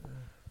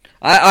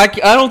 I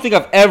don't think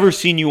I've ever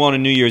seen you on a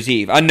New Year's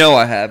Eve. I know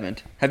I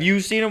haven't. Have you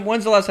seen him?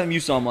 When's the last time you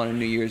saw him on a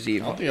New Year's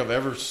Eve? I don't think I've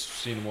ever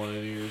seen him on a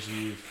New Year's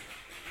Eve.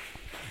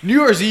 New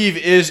Year's Eve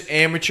is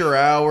amateur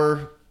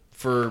hour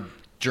for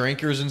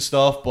drinkers and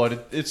stuff,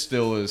 but it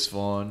still is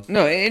fun.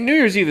 No, New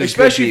Year's Eve is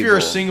Especially good if you're a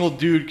people. single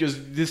dude,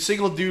 because the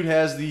single dude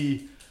has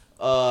the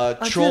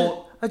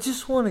troll. I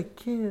just want to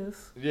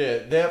kiss.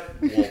 Yeah,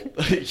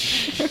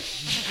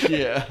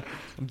 yeah,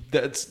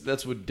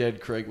 that's what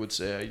Dead Craig would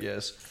say, I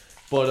guess.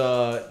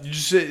 But you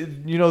just say,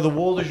 the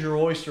world is your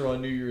oyster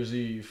on New Year's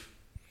Eve,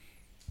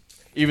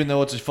 even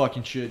though it's a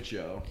fucking shit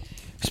show.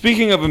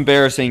 Speaking of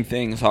embarrassing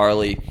things,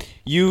 Harley,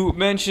 you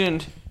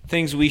mentioned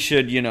things we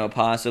should,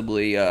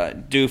 possibly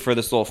do for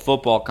this little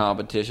football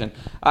competition.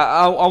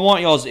 I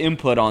want y'all's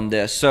input on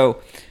this.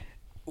 So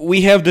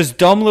we have this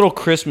dumb little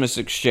Christmas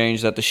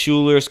exchange that the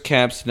Schulers,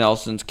 Caps,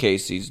 Nelsons,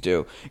 Casey's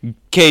do.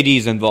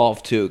 KD's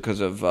involved too because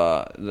of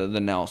the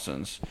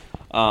Nelsons.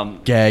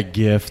 Gag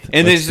gift.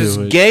 And there's this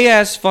gay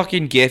ass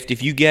fucking gift.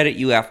 If you get it,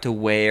 you have to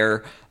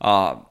wear.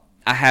 I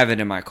have it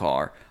in my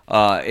car.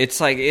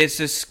 It's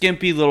a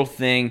skimpy little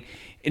thing.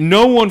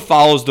 No one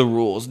follows the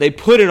rules. They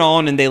put it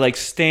on and they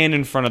stand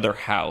in front of their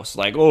house,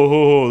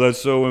 oh, that's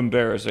so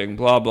embarrassing.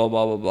 Blah blah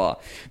blah blah blah.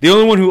 The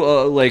only one who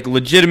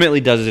legitimately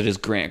does it is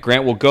Grant.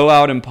 Grant will go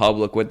out in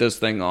public with this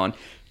thing on,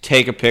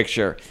 take a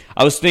picture.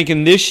 I was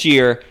thinking this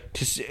year,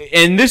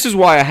 and this is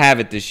why I have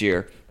it this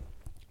year.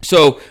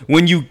 So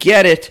when you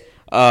get it.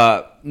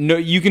 No,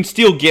 you can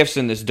steal gifts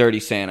in this Dirty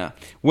Santa.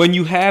 When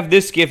you have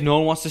this gift, no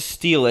one wants to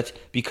steal it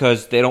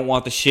because they don't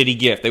want the shitty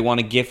gift. They want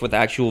a gift with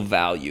actual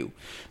value.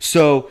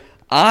 So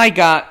I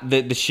got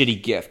the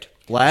shitty gift.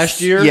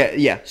 Last year?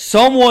 Yeah.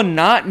 Someone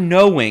not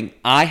knowing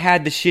I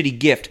had the shitty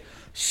gift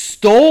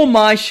stole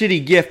my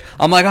shitty gift.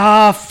 I'm like,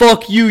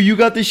 fuck you. You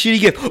got the shitty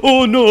gift.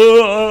 Oh,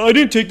 no, I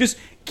didn't take this.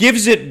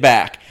 Gives it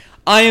back.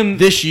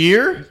 This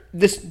year?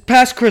 This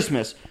past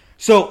Christmas.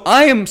 So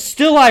I am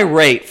still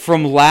irate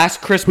from last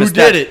Christmas. Who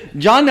did it?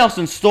 John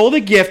Nelson stole the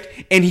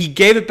gift and he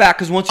gave it back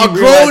because once he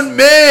grown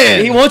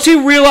man. Once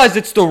he realized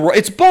it's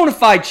bona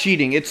fide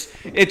cheating.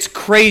 It's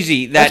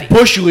crazy that That's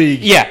Bush League.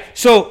 Yeah.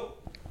 So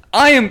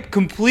I am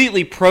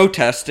completely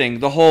protesting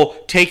the whole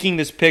taking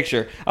this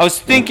picture. I was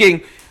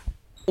thinking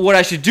what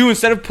I should do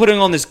instead of putting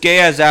on this gay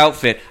ass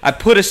outfit, I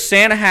put a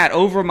Santa hat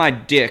over my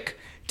dick.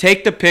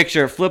 Take the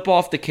picture, flip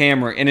off the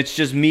camera, and it's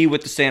just me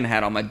with the Santa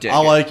hat on my dick. I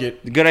like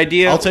it. Good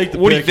idea? I'll take the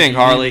What do you pic think, if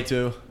need Harley? me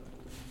to.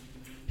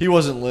 He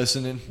wasn't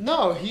listening.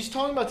 No, he's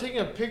talking about taking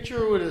a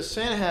picture with a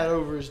Santa hat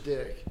over his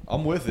dick.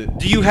 I'm with it.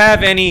 Do you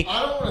have any...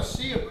 I don't want to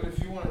see it, but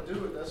if you want to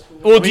do it, that's cool.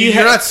 Well,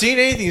 You're not seeing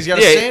anything. He's got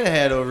a Santa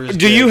hat over his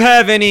Do dick. you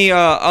have any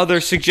other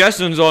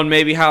suggestions on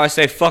maybe how I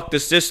say fuck the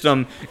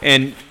system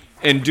and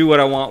do what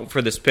I want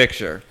for this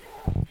picture?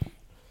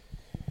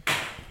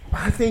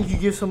 I think you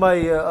give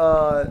somebody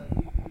a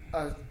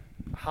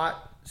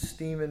hot,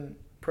 steaming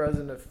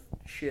present of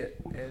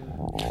shit. And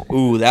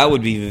Ooh, that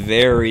would be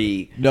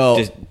very...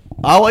 No.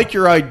 I like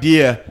your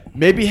idea.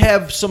 Maybe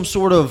have some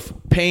sort of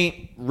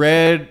paint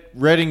red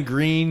and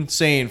green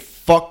saying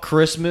 "fuck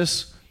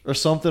Christmas" or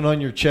something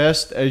on your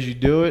chest as you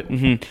do it?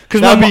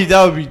 Because that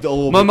would be a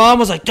little my bit. mom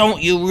was like,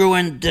 "Don't you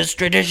ruin this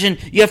tradition?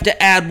 You have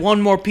to add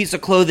one more piece of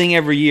clothing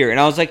every year." And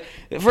I was like,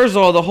 first of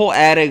all, the whole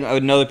adding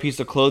another piece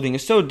of clothing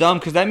is so dumb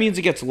because that means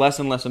it gets less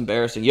and less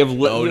embarrassing. You have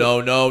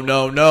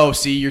No.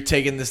 See, you're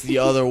taking this the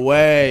other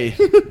way.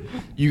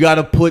 You got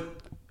to put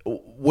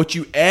what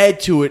you add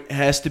to it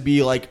has to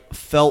be like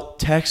felt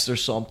text or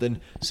something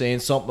saying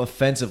something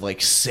offensive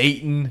like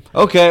Satan.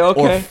 Okay.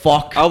 Or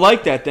fuck. I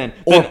like that then.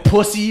 Or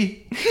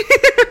pussy.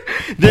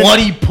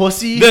 Bloody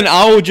pussy. Then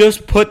I will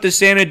just put the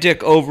Santa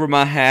dick over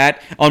my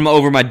hat,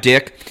 over my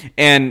dick,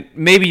 and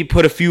maybe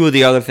put a few of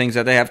the other things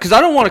that they have. Because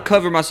I don't want to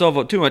cover myself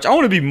up too much. I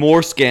want to be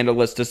more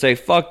scandalous to say,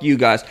 fuck you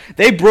guys.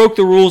 They broke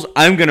the rules.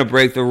 I'm going to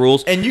break the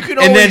rules. And you can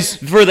And always...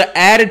 then for the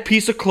added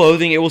piece of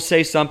clothing, it will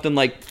say something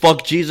like,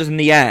 fuck Jesus in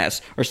the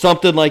ass, or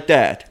something like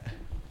that.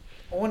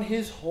 On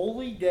his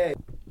holy day.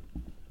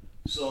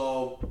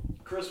 So,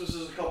 Christmas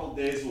is a couple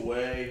days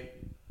away.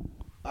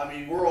 I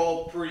mean, we're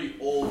all pretty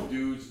old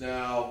dudes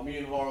now. Me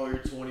and Harley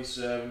are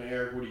 27.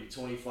 Eric, what are you,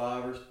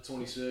 25 or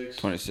 26?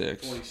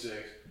 26. 26.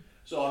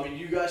 So, I mean,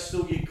 you guys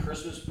still get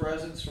Christmas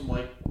presents from,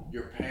 like,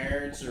 your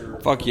parents or...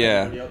 Fuck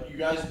yeah. anybody else? You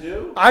guys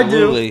do? I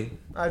Absolutely. do.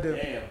 I do.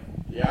 Damn.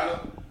 Yeah,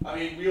 I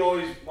mean,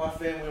 my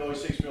family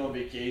always takes me on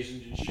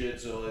vacations and shit,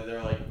 so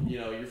they're like,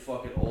 you're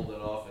fucking old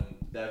enough and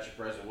that's your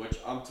present, which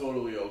I'm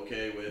totally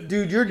okay with.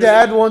 Dude, your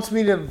dad wants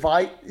me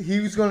to he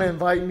was going to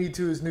invite me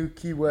to his new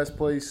Key West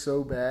place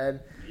so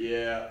bad.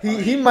 Yeah.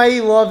 He may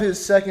love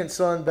his second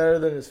son better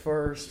than his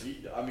first.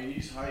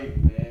 He's hype,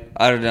 man.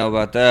 I don't know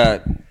about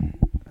that.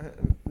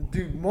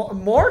 Dude,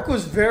 Mark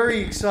was very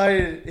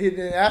excited.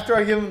 After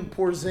I give him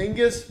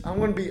Porzingis, I'm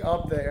going to be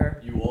up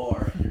there. You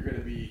are. We're gonna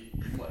be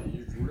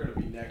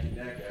neck and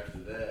neck after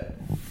that.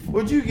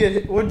 What'd you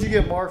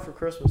get Mark for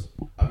Christmas?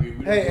 I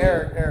mean, Hey,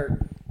 Eric.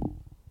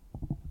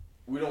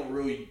 We don't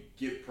really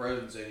get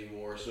presents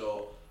anymore,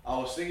 so I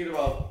was thinking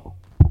about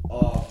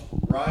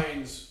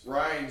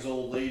Ryan's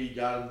old lady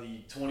got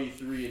him the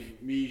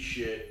 23andMe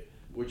shit,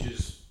 which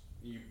is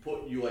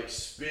you like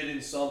spit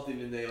in something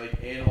and they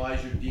like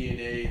analyze your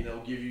DNA and they'll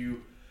give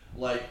you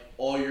like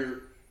all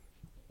your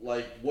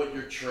like what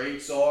your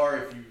traits are,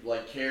 if you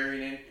like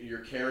you're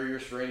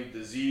carriers for any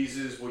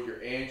diseases, what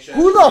your ancestry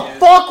Who the is.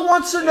 fuck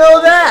wants to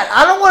know that?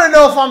 I don't want to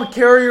know if I'm a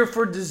carrier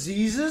for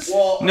diseases.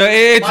 Well, No,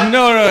 it's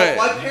no.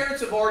 My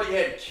parents have already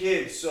had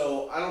kids,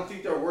 so I don't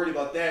think they're worried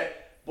about that.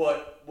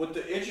 But what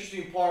the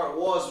interesting part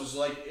was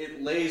like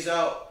it lays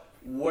out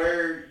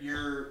where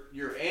your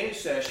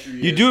ancestry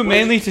is. You do it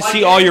mainly to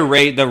see all your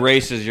the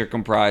races you're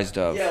comprised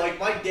of. Yeah, like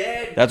my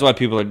dad. That's why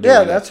people are doing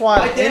Yeah, it. that's why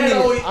My dad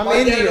always, I'm my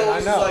Indian. dad I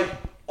always know. was like,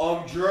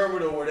 I'm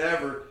German or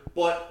whatever.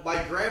 But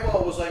my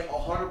grandma was like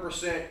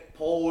 100%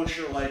 Polish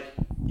or like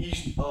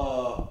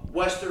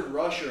Western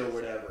Russia or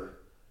whatever.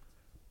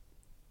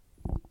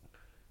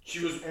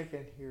 She was. I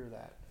can hear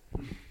that.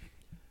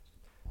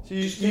 So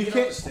Just take it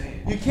off the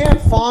stand. you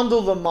can't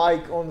fondle the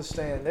mic on the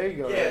stand. There you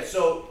go. Yeah,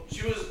 so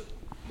she was.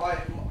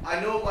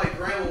 I know my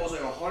grandma was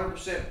like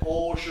 100%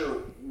 Polish or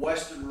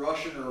Western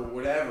Russian or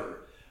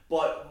whatever,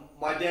 but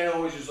my dad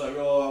always was like,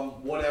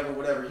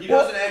 whatever. He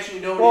doesn't actually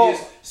know what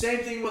he is. Same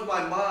thing with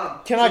my mom.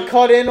 Can I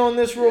cut in on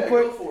this real Yeah,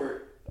 quick? go for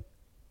it.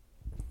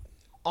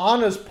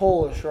 Anna's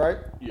Polish, right?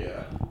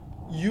 Yeah.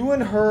 You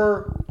and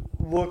her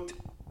looked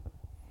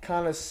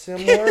kind of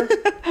similar.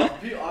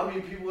 I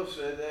mean, people have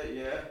said that,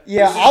 yeah.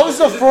 Yeah, I was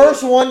the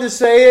first one to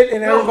say it,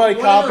 and everybody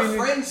copied One of me.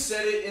 her friends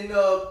said it in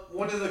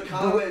one of the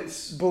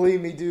comments.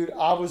 Believe me, dude,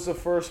 I was the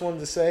first one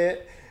to say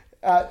it.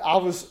 I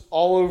was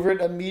all over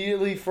it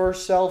immediately.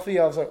 First selfie,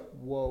 I was like,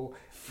 whoa.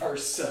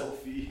 First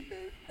selfie.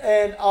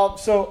 And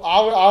so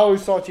I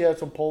always thought you had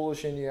some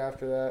Polish in you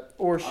after that.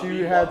 Or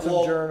she had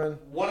some German.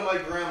 One of my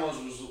grandmas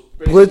was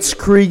basically...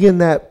 Blitzkrieging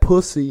that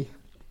pussy.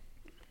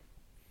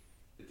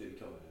 It didn't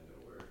come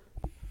in nowhere.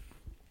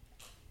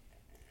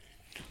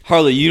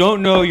 Harley, you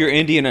don't know you're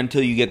Indian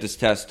until you get this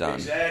test done.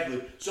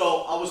 Exactly.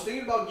 So I was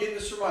thinking about getting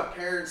this for my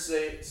parents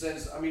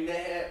since, I mean,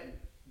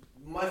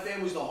 my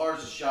family's the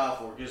hardest to shop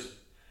for because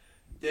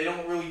they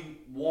don't really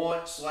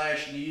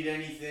want/need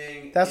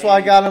anything. That's why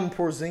I got him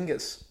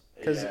Porzingis.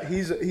 Because Yeah.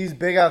 he's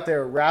big out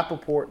there.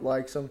 Rappaport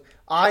likes him.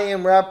 I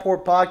Am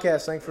Rappaport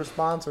Podcast. Thanks for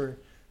sponsoring.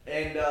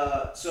 And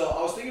so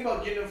I was thinking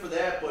about getting them for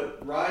that,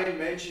 but Ryan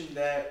mentioned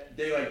that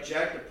they like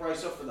jacked the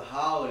price up for the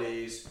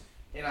holidays,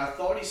 and I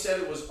thought he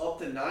said it was up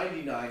to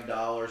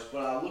 $99,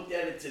 but I looked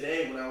at it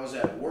today when I was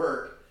at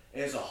work,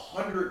 and it's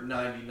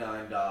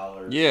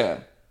 $199. Yeah.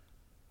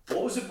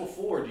 What was it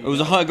before? It was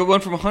it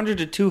went from 100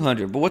 to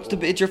 200. But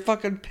it's your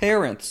fucking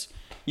parents.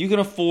 You can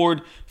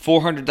afford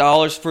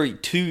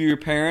 $400 to your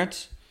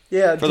parents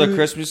Yeah, for the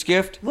Christmas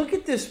gift. Look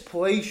at this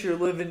place you're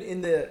living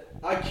in.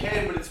 I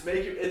can, but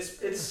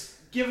it's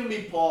giving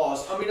me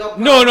pause. I mean,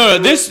 No.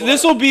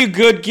 This will be a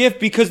good gift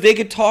because they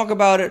could talk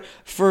about it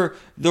for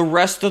the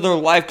rest of their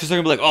life because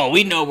they're gonna be like, oh,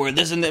 we know where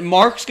this and that.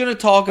 Mark's gonna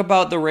talk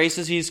about the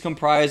races he's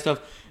comprised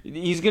of.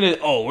 He's gonna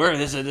where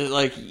this and this,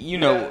 like you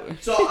know. Yeah.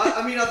 So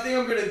I mean, I think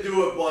I'm gonna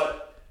do it,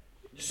 but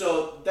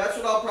So that's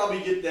what I'll probably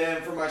get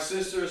them. For my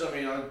sisters, I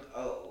mean,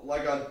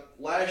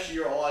 last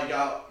year, all I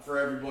got for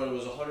everybody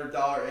was $100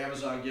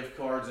 Amazon gift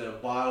cards and a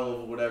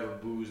bottle of whatever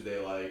booze they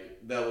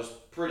like. That was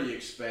pretty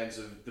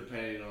expensive,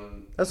 depending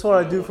on. That's what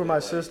I do what for they my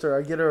like. sister.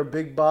 I get her a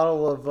big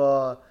bottle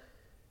of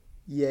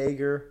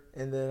Jaeger,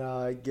 and then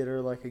I get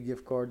her like a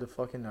gift card to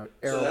fucking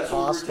So that's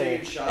what we're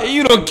taking Aeropostale. shots.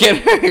 You don't get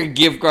her a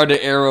gift card to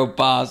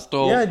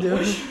Aeropostale. Yeah, I do.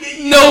 What she get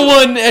you? No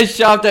one has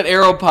shopped at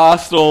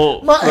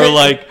Aeropostale for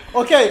like.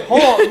 Okay,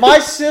 hold on. My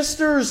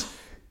sister's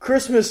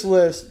Christmas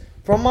list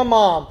from my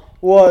mom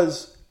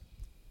was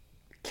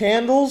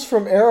candles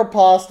from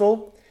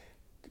Aeropostale,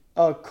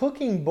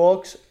 cooking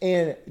books,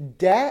 and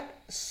dat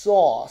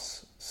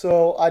sauce.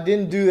 So I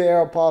didn't do the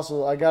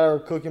Aeropostale. I got her a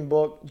cooking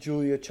book,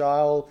 Julia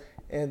Child,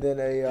 and then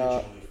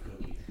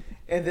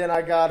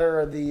I got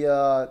her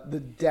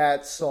the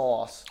dat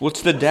sauce.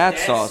 What's the dat dat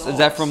sauce? Is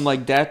that from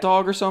like Dat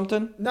Dog or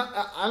something? No,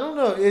 I don't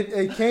know.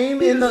 It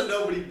came He in doesn't the.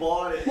 know, but he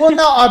bought it. Well,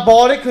 no, I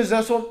bought it because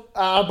that's what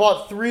I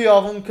bought 3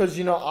 of them because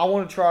I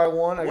want to try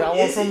one. I got What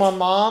one is from it? my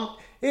mom.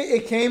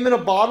 It came in a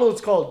bottle.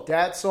 It's called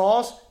Dat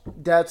Sauce.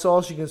 Dat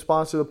Sauce. You can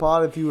sponsor the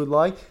pod if you would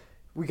like.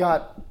 We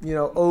got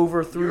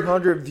over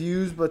 300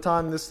 views by the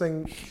time this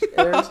thing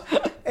airs,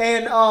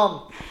 and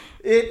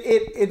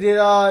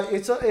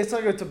it's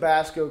like a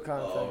Tabasco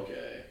kind of thing.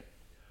 Okay.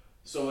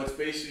 So it's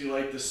basically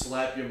like the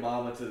slap your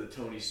mama to the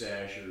Tony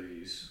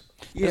Sacheries.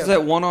 Who's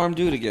that one-armed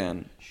dude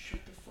again? Shut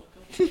the fuck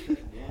up with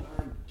that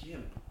one-armed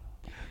gimp.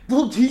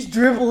 Look, he's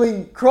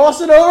dribbling,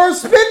 crossing over,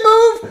 spin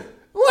move,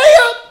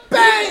 layup,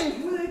 bang.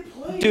 Who are they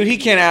playing? Dude, he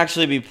can't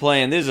actually be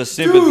playing. There's a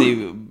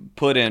sympathy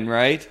put in,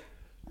 right?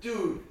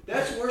 Dude,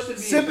 that's worse than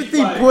being Sympathy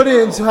beat by a put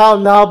in's girl. how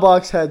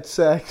Nalbox had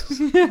sex.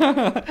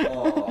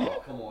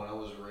 Oh, come on, I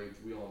was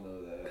raped. We all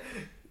know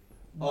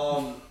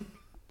that.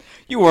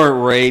 You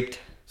weren't raped.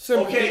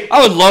 Okay.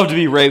 I would love to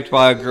be raped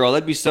by a girl.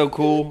 That'd be so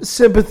cool.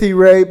 Sympathy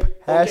rape. Okay,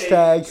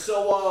 Hashtag.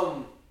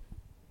 so,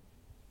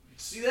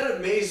 see, that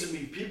amazes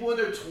me. People in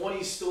their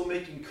 20s still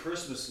making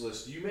Christmas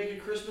lists. Do you make a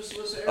Christmas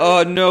list,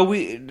 Eric? No,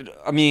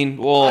 I mean,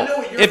 well, I know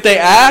what your if they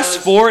family ask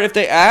does.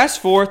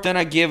 for it, then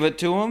I give it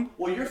to them.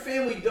 Well, your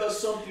family does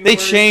something They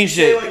where changed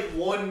you say, it. like,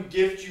 one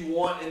gift you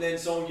want, and then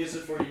someone gets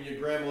it for you, and your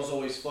grandma's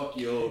always fuck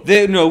you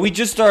over. No, we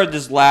just started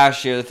this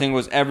last year. The thing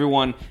was,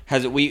 everyone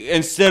has it. We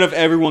instead of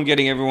everyone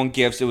getting everyone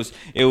gifts, it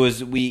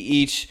was we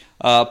each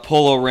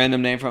pull a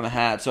random name from a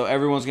hat. So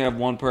everyone's gonna have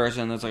one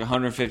person. There's like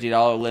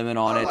 $150 limit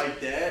on I it. like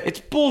that. It's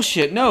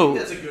bullshit. I No, think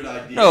that's a good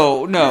idea.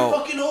 No. You're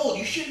fucking old.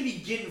 You shouldn't be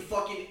getting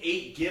fucking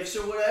 8 gifts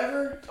or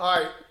whatever. All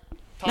right.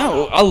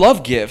 no. I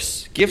love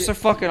gifts. Gifts are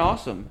fucking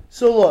awesome.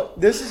 So look,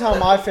 this is how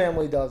my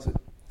family does it.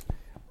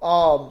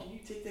 Can you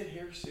take that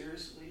hair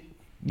seriously?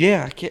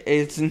 Yeah,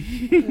 it's.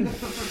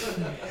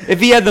 If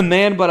he had the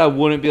man bun, I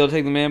wouldn't be able to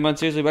take the man bun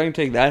seriously. But I can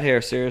take that hair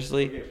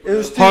seriously. It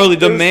was Harley,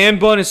 the man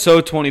bun is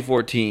so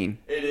 2014.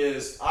 It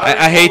is.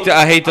 I hate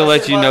to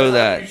let you know by the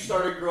time that. You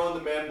started growing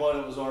the man bun,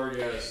 it was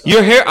already out of style.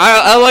 Your hair,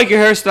 I like your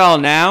hairstyle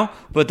now,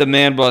 but the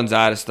man bun's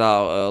out of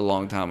style a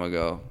long time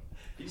ago.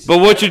 But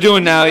what you're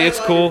doing now, it's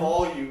cool.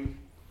 Volume.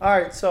 All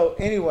right. So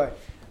anyway,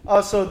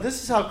 so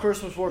this is how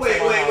Christmas works. Wait,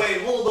 in my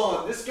house. hold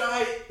on. This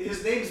guy,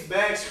 his name's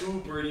Max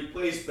Hooper, and he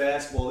plays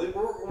basketball.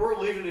 We're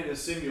living in a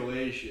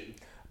simulation.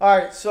 All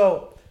right.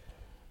 So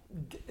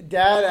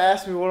Dad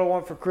asked me what I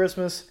want for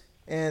Christmas,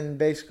 and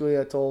basically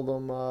I told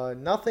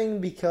him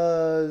nothing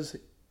because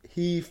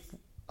he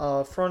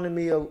fronted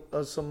me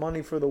some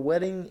money for the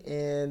wedding,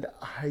 and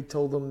I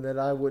told him that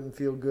I wouldn't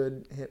feel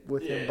good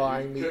with him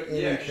buying me anything.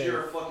 Yeah, 'cause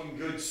you're a fucking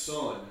good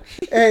son.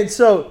 And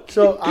so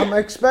I'm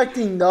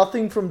expecting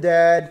nothing from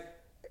Dad.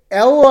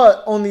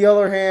 Ella, on the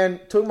other hand,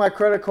 took my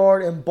credit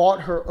card and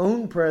bought her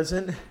own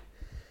present,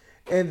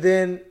 and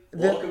then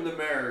Welcome to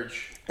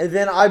marriage.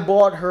 I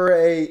bought her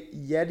a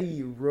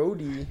Yeti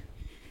Roadie,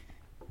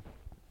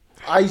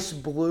 ice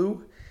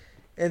blue,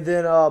 and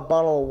then a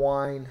bottle of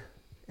wine,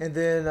 and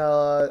then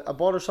I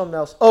bought her something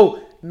else. Oh,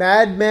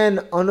 Mad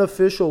Men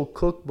unofficial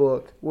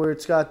cookbook, where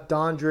it's got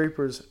Don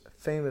Draper's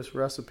famous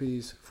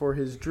recipes for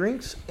his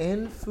drinks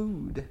and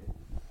food.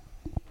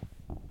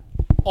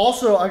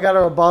 Also, I got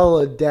her a bottle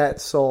of dat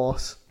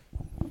sauce.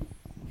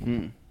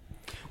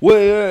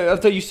 Well, I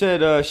thought you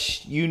said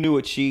you knew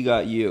what she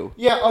got you.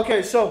 Yeah,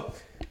 okay, so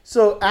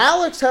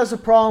Alex has a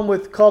problem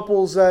with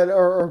couples that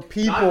are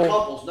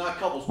people. Not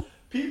couples.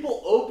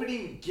 People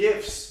opening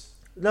gifts.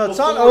 No, it's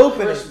not before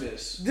opening.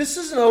 Christmas. This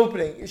is an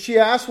opening. She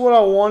asked what I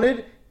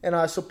wanted, and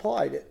I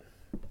supplied it.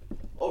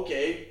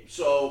 Okay,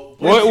 so.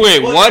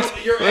 Wait, what?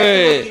 You're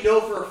Wait. acting like you know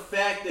for a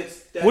fact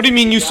that's What do you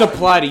mean you got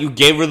supplied it? You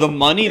gave her the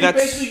money? He That's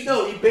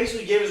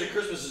basically gave us a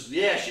Christmas.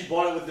 Yeah, she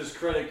bought it with his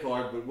credit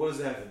card, but what does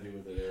that have to do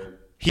with it, Eric?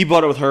 he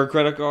bought it with her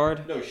credit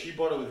card. No, she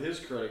bought it with his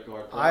credit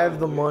card. I have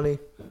the probably.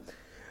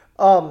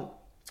 money.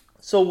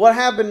 So what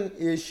happened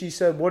is she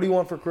said, "What do you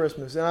want for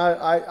Christmas?" And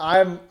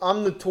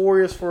I'm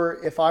notorious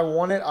for if I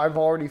want it, I've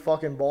already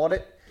fucking bought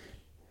it.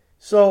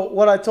 So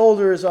what I told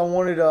her is I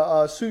wanted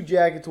a suit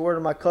jacket to wear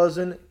to my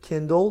cousin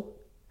Kendall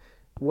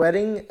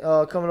wedding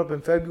coming up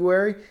in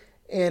February,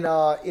 and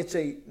it's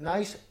a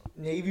nice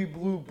navy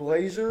blue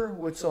blazer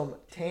with some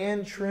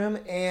tan trim,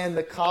 and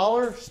the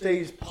collar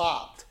stays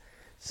popped.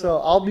 So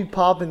I'll be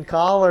popping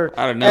collar.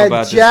 I don't know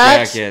about this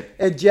jacket.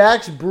 At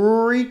Jack's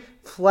Brewery,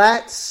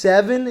 Flat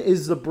 7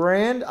 is the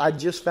brand. I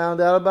just found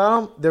out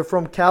about them. They're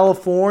from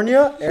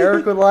California.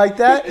 Eric would like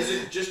that. Is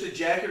it just a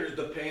jacket or does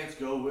the pants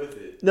go with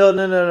it?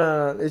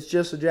 No. It's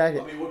just a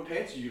jacket. I mean, what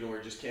pants are you gonna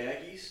wear? Just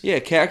khakis? Yeah,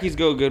 khakis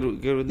go good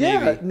with Yeah,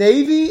 navy.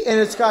 navy, and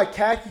it's got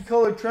khaki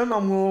colored trim.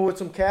 I'm going with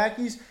some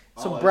khakis,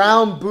 some like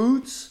brown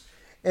boots,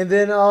 and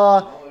then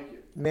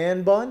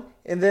man bun,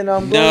 and then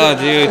I'm No,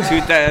 going,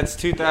 dude, that's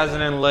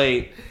 2000 and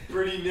late.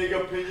 Pretty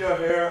nigga, pin your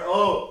hair.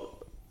 Oh.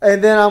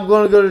 and then I'm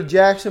going to go to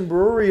Jackson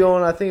Brewery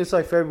on, I think it's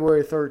like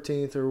February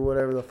 13th or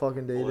whatever the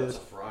fucking date That's is. a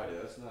Friday.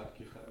 That's not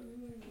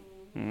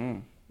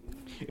good.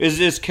 Is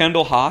this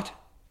Kendall hot?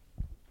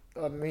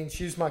 I mean,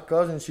 she's my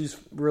cousin. She's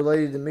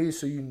related to me,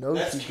 so you know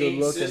That's she's good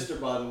Kane's looking. sister,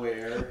 by the way,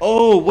 Eric.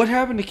 Oh, what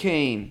happened to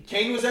Kane?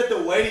 Kane was at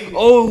the wedding.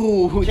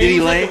 Oh, Kane did he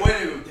was lay? at the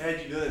wedding.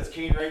 Dad, you know that's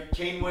Kane, right?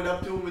 Kane went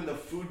up to him in the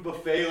food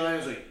buffet line. He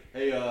was like,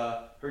 "Hey,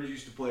 heard you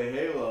used to play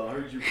Halo. I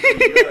heard you're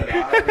pretty good.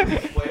 I heard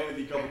you playing with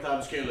you a couple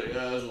times." Kane was like,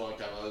 "Yeah, that was a long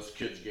time ago. That was a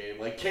kid's game."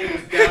 Like Kane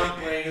was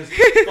downplaying his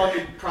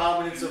fucking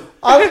prominence of.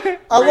 I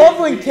love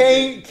when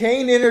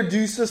Kane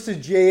introduced us to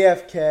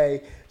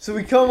JFK. So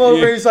we come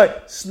over and he's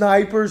like,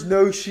 snipers,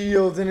 no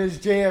shields, and it's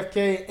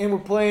JFK, and we're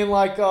playing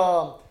like,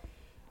 what's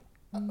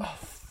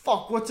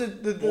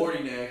it? The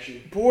Boarding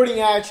action. boarding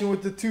action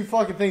with the two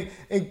fucking things,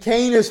 and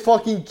Kane is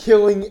fucking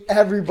killing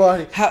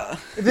everybody. How?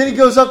 And then he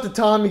goes up to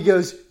Tom, he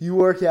goes, "You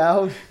work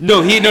out?"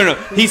 No. He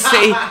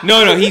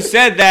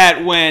said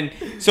that when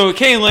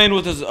Kane landed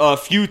with us a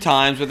few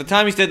times, but the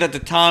time he said that to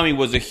Tommy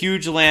was a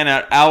huge land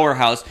at our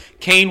house.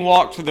 Kane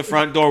walked through the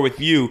front door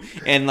with you,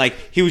 and like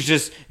he was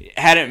just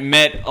hadn't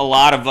met a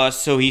lot of us,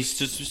 so he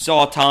just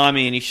saw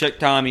Tommy and he shook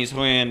Tommy's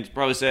hand.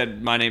 Probably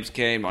said, "My name's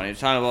Kane. My name's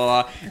Tommy."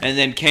 Blah blah. And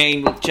then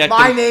Kane checked.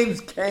 My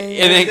name's Kane.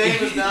 And His then,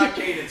 name is not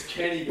Kane. It's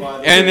Kenny, by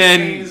the way. And then-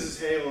 Kane is his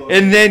Halo.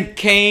 and then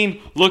Kane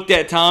looked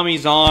at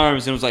Tommy's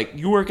arms and was like,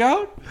 "You work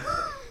out?"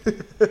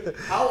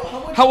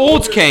 How much How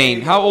old's older Kane?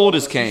 is How old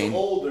is He's Kane?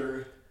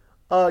 older.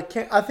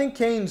 I think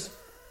Kane's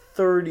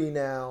 30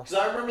 now. Because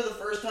I remember the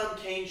first time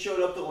Kane showed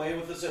up to land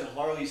with us at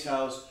Harley's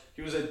house,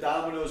 he was a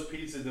Domino's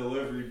Pizza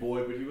delivery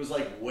boy, but he was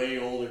like way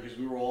older because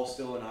we were all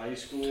still in high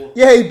school.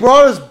 Yeah, he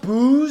brought us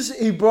booze.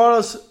 He brought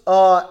us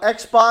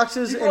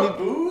Xboxes, You and brought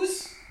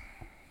booze?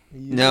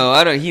 No,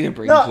 I don't. He didn't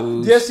bring No,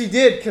 booze. yes, he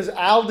did, because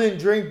Al didn't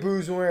drink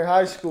booze when we were in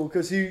high school,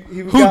 because he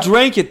Who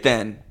drank it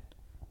then?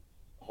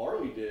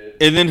 Harley did.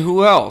 And then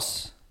who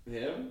else?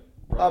 Him?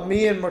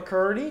 Me and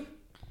McCurdy.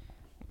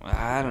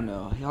 I don't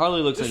know.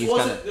 Harley looks like he's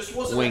kind This of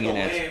wasn't winging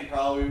at the it. land,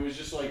 probably. It was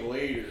just like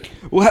later.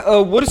 What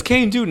does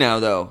Kane do now,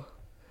 though?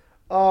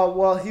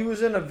 Well, he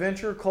was in a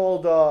venture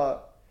called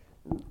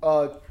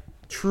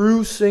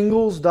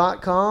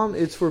TrueSingles.com.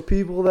 It's for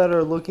people that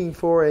are looking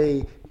for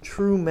a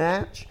true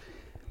match.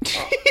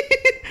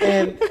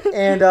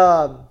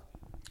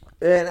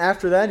 And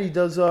after that, he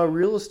does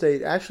real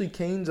estate. Actually,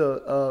 Kane's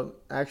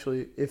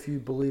actually, if you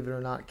believe it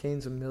or not,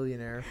 Kane's a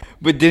millionaire.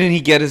 But didn't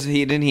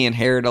he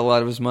inherit a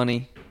lot of his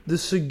money? The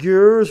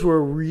Segurs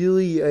were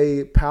really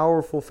a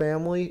powerful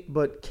family,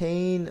 but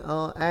Kane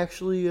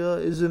actually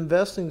is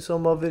investing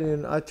some of it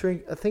in. I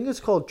think it's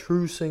called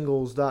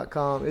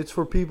TrueSingles.com. It's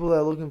for people that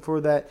are looking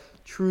for that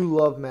true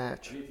love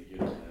match. I need to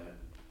get on that.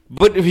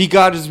 But he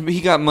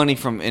got money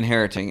from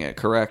inheriting it,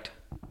 correct?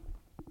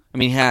 I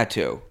mean, he had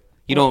to.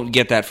 You don't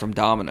get that from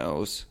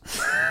Domino's.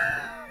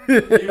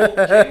 Kane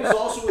was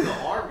also in the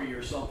army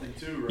or something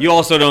too, right? You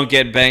also don't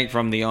get bank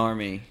from the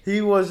army.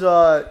 He was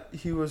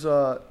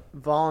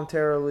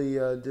voluntarily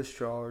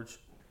discharged.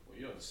 Well,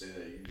 you don't have to say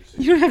that. You can just say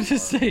You don't have to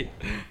say.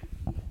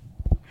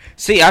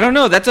 See, I don't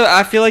know.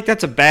 I feel like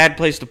that's a bad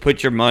place to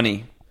put your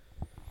money.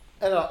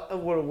 And a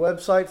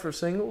website for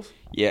singles?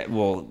 Yeah,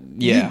 well,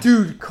 yeah.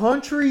 Dude,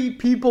 country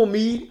people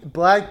meet,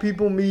 black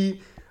people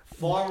meet.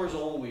 Farmers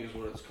only is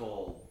what it's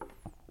called.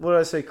 What did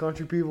I say?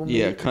 Country people meet?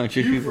 Yeah,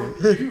 country You, people.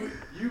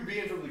 you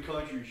being from the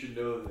country, you should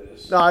know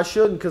this. No, I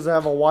shouldn't, because I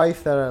have a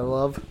wife that I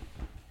love.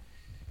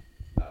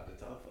 Not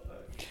the top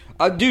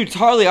five. Dude,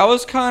 Harley, I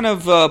was kind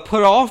of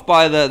put off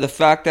by the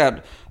fact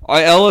that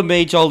Ella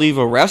made y'all leave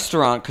a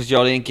restaurant because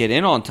y'all didn't get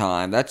in on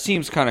time. That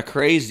seems kind of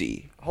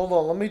crazy. Hold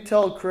on, let me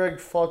tell Craig,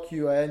 fuck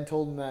you. I hadn't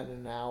told him that in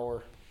an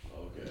hour.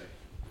 Okay.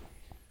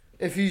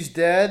 If he's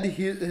dead,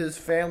 his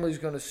family's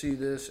going to see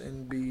this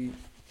and be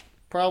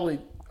probably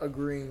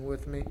agreeing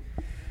with me.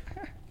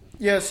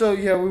 Yeah,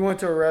 we went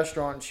to a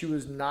restaurant, and she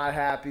was not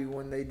happy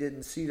when they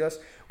didn't seat us.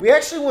 We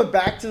actually went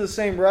back to the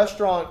same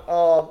restaurant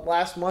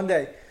last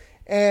Monday,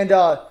 and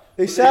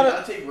they sat. Did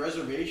not take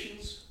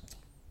reservations?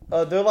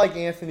 They're like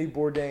Anthony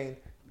Bourdain.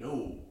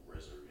 No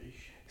reservations.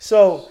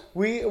 So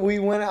we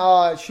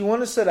went. She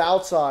wanted to sit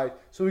outside,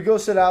 so we go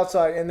sit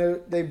outside,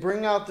 and they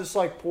bring out this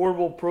like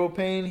portable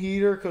propane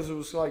heater because it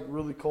was like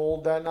really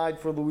cold that night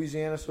for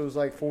Louisiana, so it was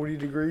like 40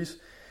 degrees.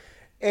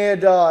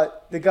 And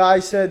the guy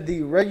said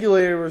the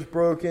regulator was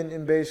broken,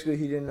 and basically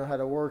he didn't know how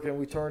to work it. And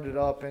we turned it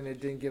up, and it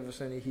didn't give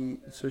us any heat.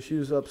 So she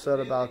was upset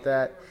about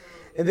that.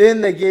 And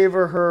then they gave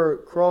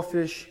her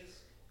crawfish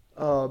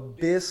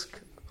bisque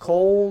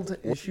cold,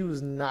 and she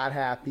was not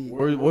happy.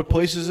 What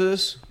place is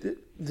this?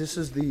 This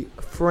is the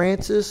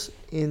Francis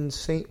in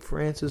St.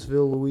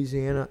 Francisville,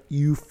 Louisiana.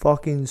 You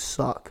fucking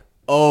suck.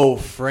 Oh,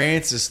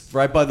 Francis,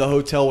 right by the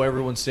hotel where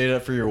everyone stayed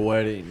at for your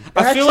wedding.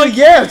 I feel Actually, like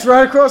yeah, it's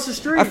right across the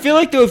street. I feel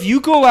like though if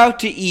you go out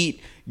to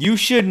eat, you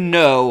should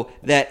know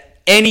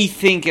that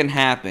anything can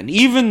happen,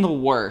 even the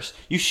worst.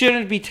 You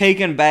shouldn't be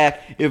taken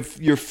back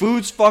if your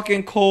food's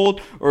fucking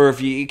cold or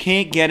if you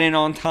can't get in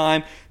on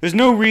time. There's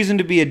no reason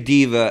to be a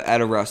diva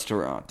at a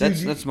restaurant.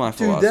 That's my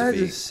philosophy. Dude, that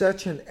is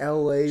such an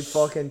LA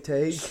fucking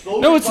take.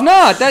 No, it's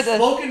not.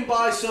 Spoken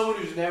by someone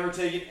who's never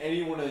taken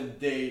anyone on a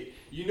date.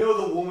 You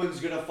know the woman's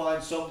gonna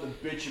find something to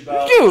bitch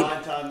about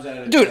 9 times out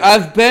of 10. Dude,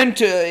 I've been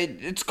to.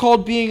 It's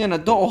called being an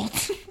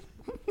adult.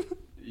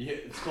 Yeah,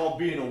 it's called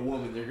being a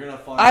woman. They're gonna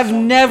find. I've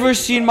something never to bitch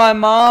seen about. my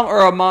mom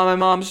or my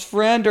mom's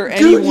friend or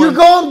anyone. Dude, you're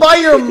going by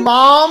your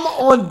mom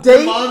on Your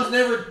date? mom's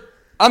never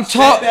I'm sent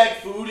talking. back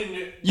food,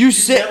 and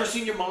you've never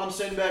seen your mom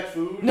send back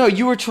food. No,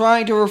 you were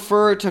trying to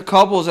refer to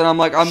couples, and I'm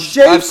like, I've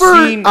Schaefer,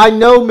 seen. I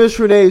know Miss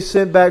Renee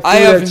sent back food I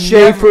have at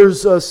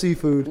Schaefer's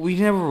Seafood. We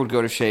never would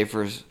go to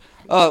Schaefer's.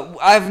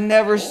 I've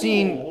never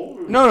seen.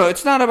 No,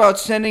 it's not about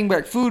sending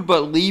back food,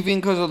 but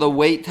leaving because of the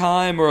wait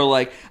time, or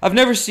like I've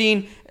never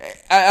seen.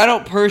 I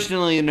don't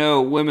personally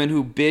know women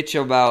who bitch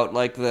about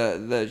like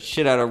the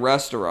shit at a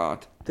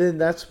restaurant. Then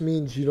that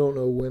means you don't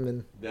know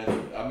women. That's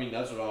what I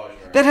was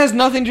trying. That has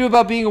nothing to do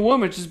about being a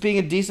woman. It's just being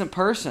a decent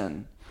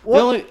person.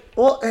 Well, hey,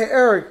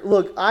 Eric,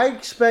 look, I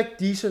expect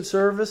decent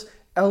service.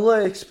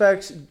 Ella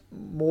expects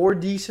more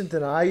decent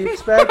than I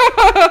expect.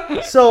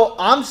 So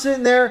I'm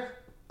sitting there.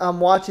 I'm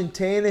watching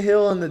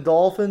Tannehill and the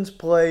Dolphins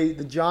play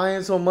the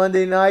Giants on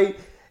Monday night,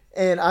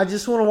 and I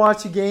just want to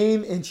watch a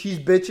game, and she's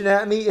bitching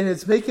at me, and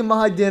it's making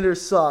my dinner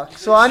suck.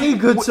 So I need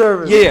good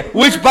service. Yeah,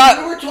 We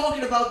were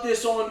talking about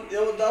this on.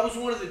 That was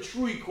one of the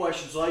Truey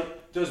questions.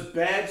 Like, does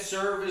bad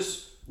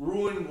service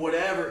ruin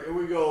whatever? And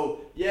we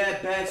go,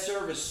 yeah, bad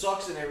service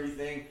sucks and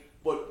everything.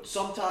 But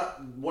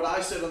sometimes, what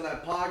I said on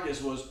that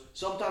podcast was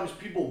sometimes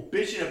people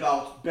bitching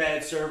about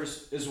bad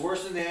service is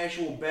worse than the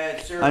actual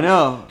bad service. I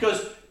know.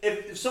 Because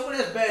if someone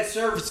has bad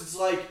service, it's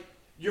like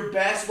your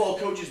basketball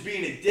coach is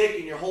being a dick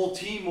and your whole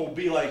team will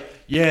be like,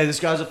 yeah, this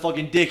guy's a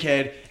fucking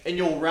dickhead. And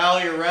you'll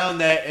rally around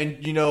that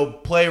and,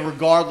 play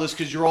regardless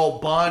because you're all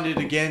bonded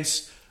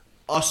against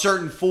a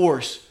certain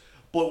force.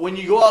 But when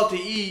you go out to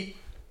eat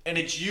and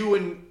it's you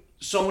and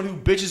someone who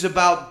bitches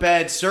about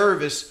bad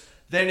service,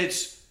 then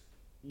it's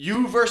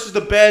you versus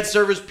the bad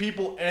service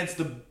people, and it's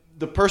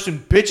the person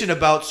bitching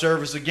about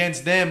service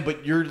against them,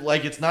 but you're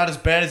like, it's not as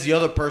bad as the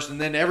other person.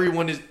 Then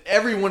everyone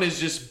is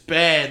just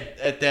bad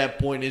at that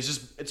point.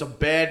 It's a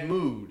bad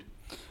mood.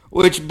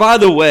 Which, by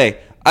the way,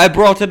 I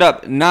brought it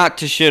up not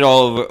to shit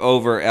all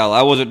over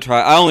Ella.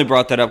 I only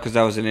brought that up because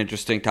that was an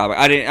interesting topic.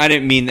 I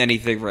didn't mean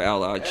anything for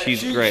Ella.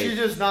 She's great. She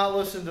does not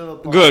listen to the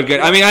podcast. Good.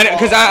 I mean,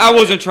 because I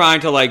wasn't trying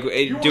to like do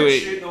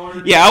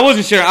it. Yeah, I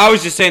wasn't sure. I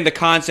was just saying the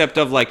concept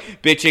of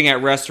like bitching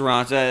at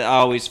restaurants. I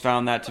always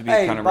found that to be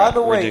kind of ridiculous. By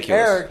the way,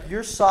 Eric,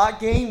 your sock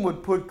game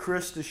would put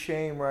Chris to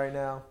shame right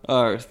now.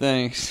 Oh,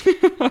 thanks.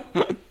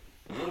 What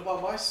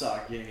about my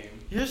sock game?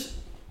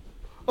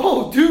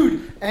 Oh,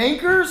 dude,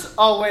 anchors?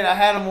 Oh, wait, I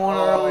had them on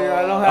earlier.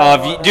 I don't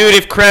have them. Dude,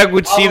 if Craig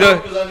would see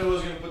because I knew I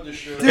was gonna put this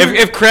shirt.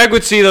 If Craig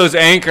would see those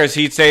anchors,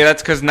 he'd say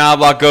that's because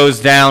Knobloch goes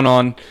down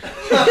on.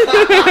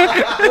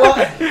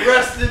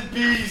 Rest in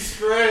peace,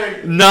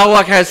 Craig.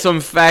 Knobloch has some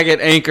faggot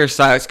anchor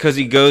socks because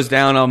he goes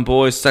down on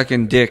boys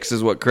sucking dicks,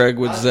 is what Craig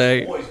would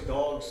say. Boys,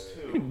 dogs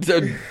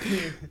too.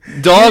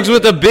 Dogs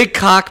with a big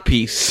cock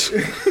piece.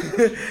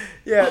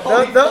 Yeah,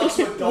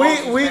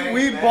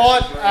 we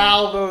bought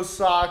Al those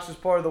socks as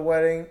part of the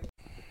wedding.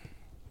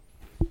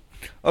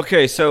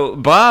 Okay, so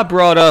Bob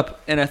brought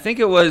up, and I think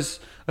it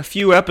was a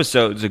few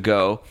episodes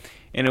ago,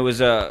 and it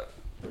was I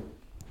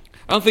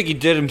don't think he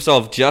did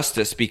himself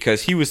justice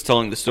because he was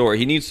telling the story.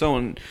 He needs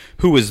someone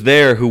who was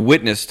there who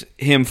witnessed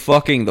him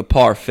fucking the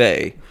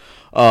parfait.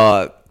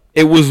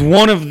 It was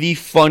one of the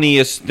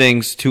funniest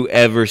things to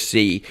ever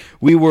see.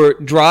 We were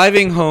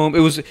driving home. It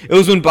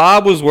was when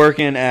Bob was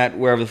working at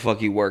wherever the fuck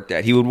he worked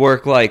at. He would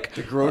work like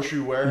the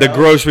grocery warehouse. The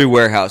grocery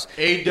warehouse.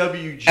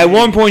 AWG. At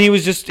one point, he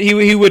was just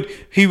he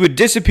would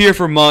disappear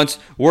for months,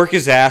 work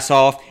his ass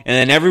off, and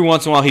then every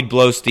once in a while he'd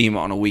blow steam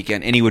on a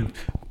weekend, and he would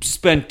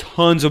spend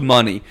tons of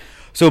money.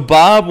 So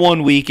Bob,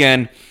 one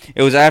weekend,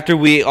 it was after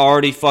we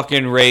already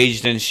fucking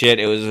raged and shit.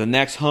 It was the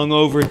next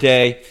hungover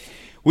day.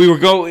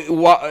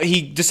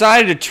 He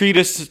decided to treat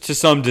us to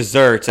some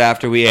desserts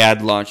after we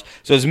had lunch.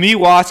 So it's me,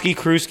 Watsky,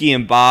 Krusky,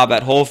 and Bob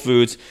at Whole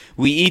Foods.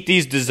 We eat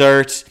these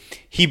desserts.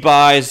 He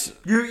buys.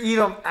 You eat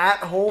them at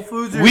Whole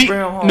Foods, or you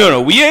bring them home?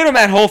 No, we ate them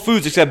at Whole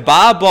Foods. Except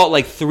Bob bought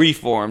like 3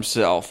 for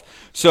himself.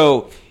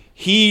 So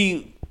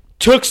he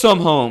took some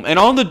home, and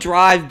on the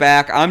drive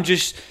back, I'm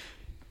just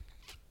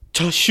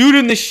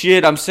shooting the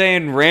shit. I'm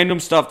saying random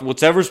stuff,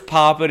 whatever's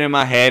popping in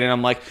my head, and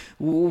I'm like,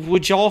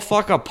 would y'all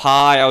fuck a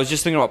pie? I was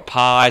just thinking about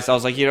pies. I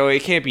was like,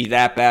 it can't be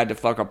that bad to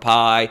fuck a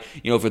pie,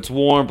 if it's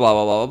warm, blah,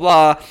 blah, blah,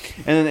 blah,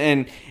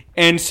 blah.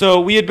 And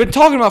so we had been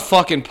talking about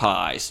fucking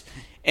pies.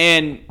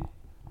 And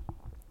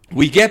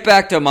we get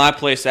back to my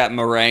place at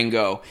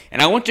Marengo,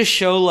 and I went to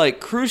show,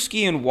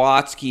 Krusky and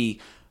Watsky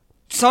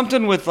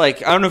something with, I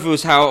don't know if it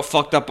was how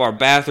fucked up our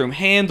bathroom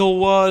handle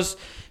was,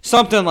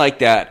 something like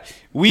that.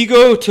 We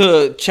go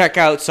to check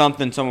out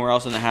something somewhere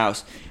else in the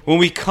house. When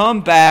we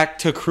come back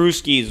to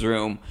Krusky's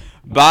room,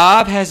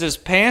 Bob has his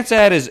pants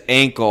at his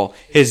ankle,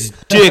 his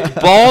dick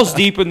balls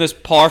deep in this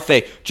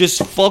parfait,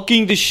 just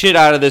fucking the shit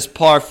out of this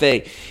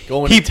parfait.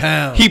 Going to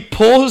town. He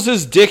pulls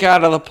his dick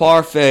out of the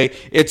parfait.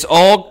 It's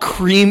all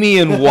creamy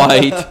and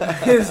white.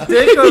 His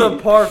dick or the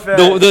parfait?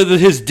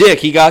 His dick.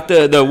 He got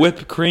the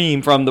whipped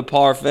cream from the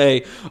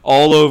parfait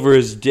all over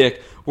his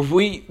dick.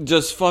 We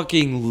just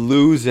fucking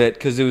lose it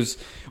because it was...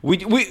 We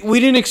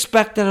didn't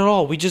expect that at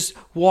all. We just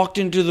walked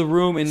into the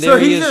room and there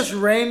he is. So he just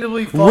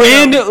randomly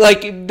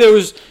there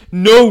was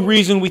no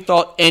reason we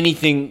thought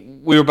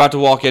anything. We were about to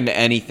walk into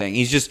anything.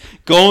 He's just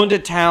going to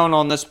town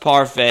on this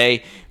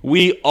parfait.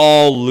 We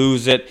all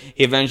lose it.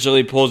 He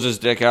eventually pulls his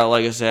dick out,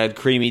 like I said,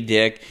 creamy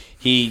dick.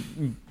 He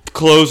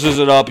closes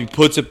it up. He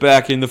puts it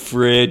back in the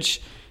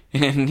fridge.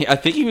 And I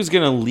think he was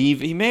going to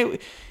leave.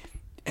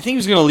 I think he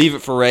was going to leave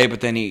it for Ray, but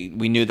then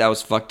we knew that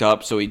was fucked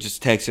up, so he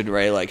just texted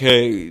Ray like,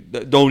 hey,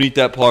 don't eat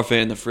that parfait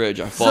in the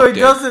fridge. I fucked it. So he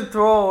doesn't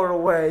throw it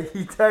away.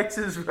 He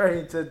texts Ray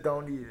and said,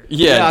 don't eat it.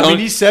 Yeah, I mean,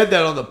 he said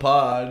that on the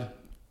pod.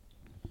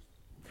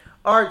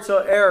 All right, so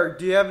Eric,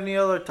 do you have any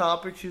other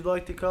topics you'd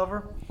like to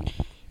cover?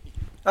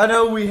 I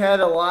know we had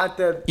a lot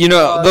that...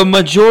 the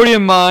majority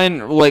of mine,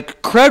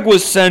 Craig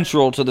was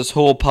central to this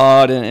whole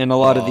pod and a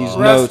lot of these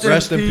notes.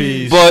 Rest in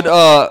peace.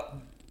 But,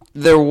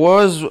 there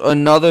was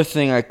another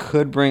thing I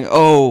could bring.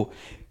 Oh,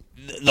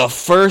 the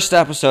first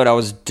episode, I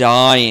was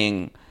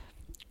dying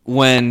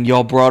when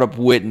y'all brought up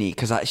Whitney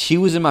because she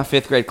was in my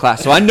 5th grade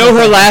class, so I know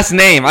her last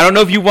name. I don't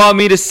know if you want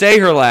me to say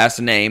her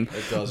last name.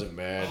 It doesn't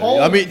matter.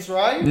 Holmes,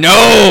 right?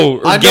 No.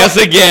 Guess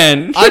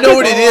again. I know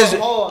what it is.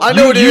 I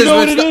know what it is. You know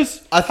what it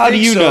is? How do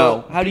you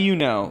know? How do you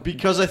know?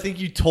 Because I think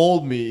you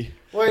told me.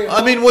 Wait.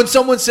 I mean, when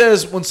someone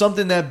says when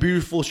something that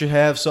beautiful should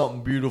have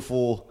something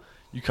beautiful,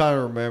 you kind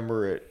of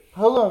remember it.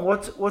 Hold on,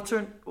 what's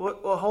her?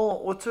 Hold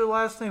on, what's her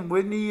last name?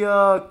 Whitney.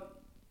 No,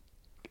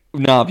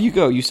 you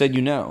go. You said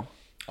you know.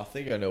 I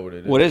think I know what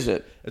it is. What is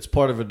it? It's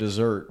part of a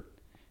dessert.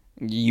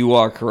 You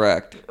are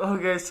correct.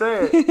 Okay,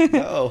 say it.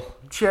 No.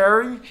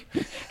 Cherry.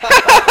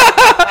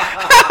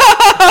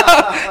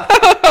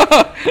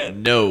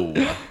 No.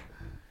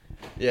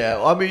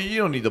 Yeah, I mean, you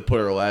don't need to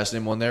put her last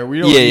name on there. We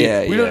don't.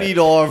 We don't need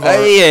all of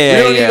our.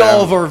 Need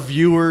all of our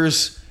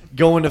viewers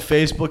going to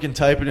Facebook and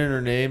typing in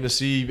her name to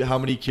see how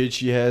many kids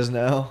she has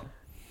now.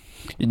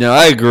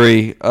 I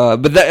agree.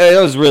 But that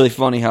was really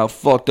funny how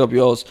fucked up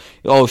y'all's.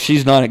 Oh,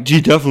 she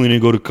definitely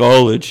didn't go to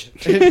college.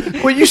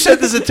 Well, you said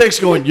this in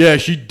text going, yeah,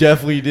 she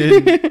definitely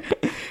did.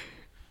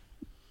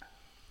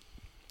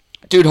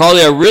 Dude,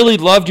 Harley, I really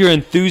loved your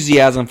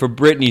enthusiasm for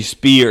Britney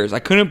Spears. I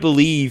couldn't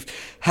believe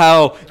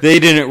how they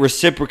didn't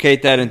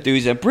reciprocate that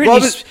enthusiasm.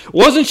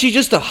 Wasn't she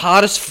just the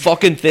hottest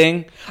fucking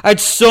thing? I had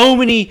so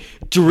many...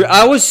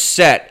 I was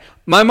set.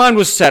 My mind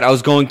was set. I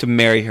was going to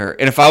marry her.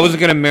 And if I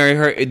wasn't going to marry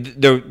her,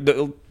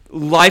 the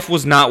life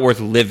was not worth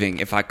living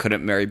if I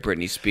couldn't marry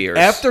Britney Spears.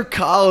 After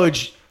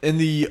college, in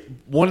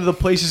one of the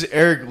places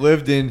Eric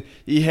lived in,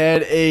 he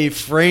had a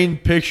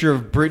framed picture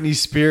of Britney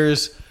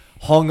Spears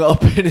hung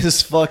up in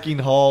his fucking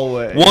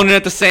hallway. One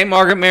at the St.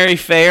 Margaret Mary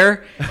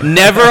Fair.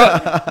 Never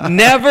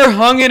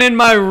hung it in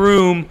my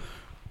room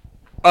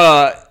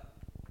while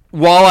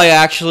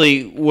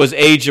it was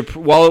age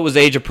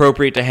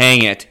appropriate to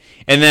hang it.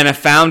 And then I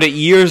found it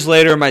years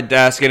later in my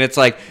desk, and it's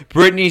like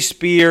Britney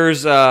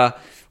Spears,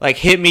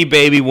 "Hit Me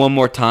Baby One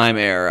More Time"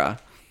 era.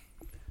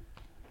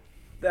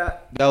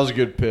 That was a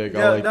good pick.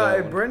 I like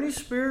that one. Britney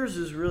Spears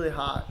is really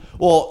hot.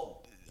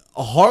 Well,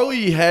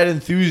 Harley had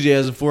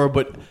enthusiasm for her,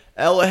 but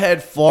Ella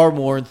had far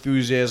more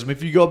enthusiasm.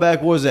 If you go back,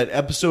 what was that,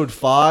 episode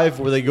 5,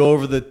 where they go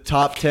over the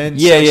top 10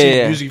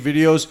 sexy music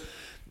videos?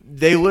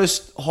 They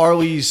list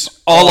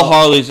Harley's... All the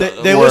Harleys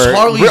They list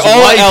Harley's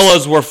all likes.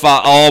 Ella's were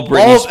all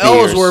Britney all Spears. All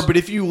Ella's were, but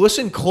if you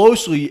listen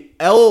closely,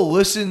 Ella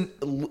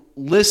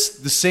lists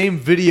the same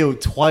video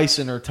twice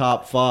in her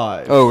top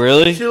 5. Oh,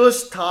 really? She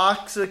lists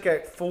Toxic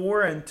at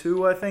 4 and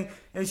 2, I think.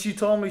 And she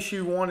told me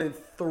she wanted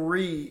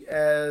 3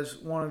 as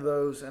one of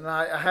those. And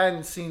I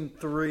hadn't seen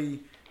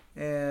 3,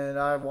 and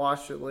I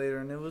watched it later,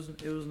 and it was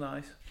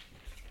nice.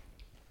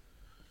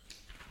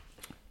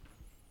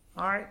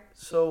 All right,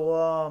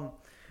 so...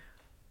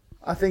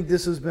 I think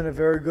this has been a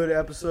very good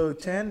episode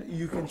 10.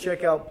 You can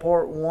check out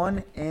part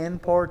 1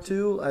 and part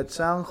 2 at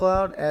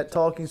SoundCloud at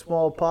Talking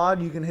Small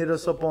Pod. You can hit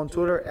us up on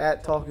Twitter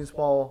at Talking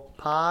Small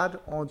Pod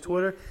on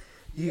Twitter.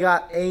 You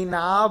got A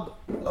Knob,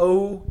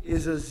 O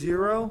is a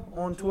 0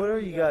 on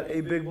Twitter. You got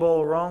A Big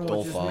Bowl Wrong,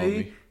 which is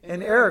me.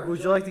 And Eric,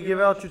 would you like to give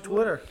out your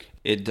Twitter?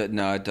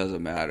 No, it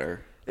doesn't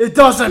matter. It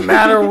doesn't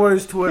matter what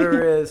his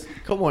Twitter is.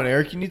 Come on,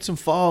 Eric. You need some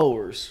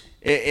followers.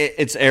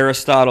 It's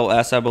Aristotle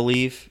S, I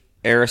believe.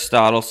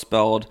 Aristotle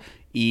spelled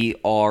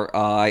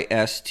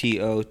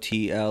Aristotle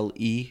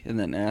and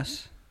then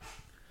S.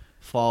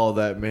 Follow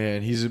that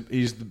man. He's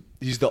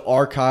the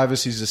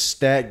archivist. He's a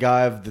stat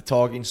guy of the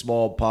Talking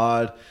Small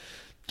pod.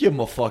 Give him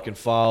a fucking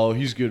follow.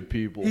 He's good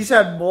people. He's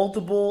had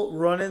multiple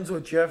run-ins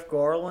with Jeff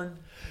Garland.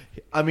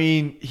 I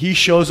mean, he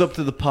shows up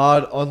to the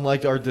pod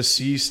unlike our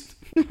deceased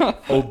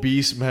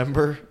obese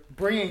member.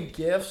 Bringing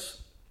gifts.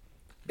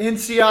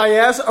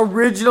 NCIS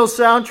original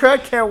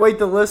soundtrack. Can't wait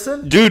to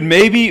listen. Dude,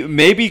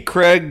 maybe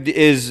Craig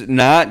is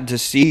not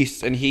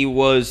deceased and he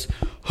was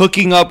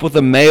hooking up with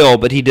a male,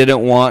 but he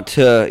didn't want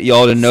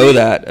y'all to know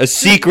that. A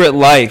secret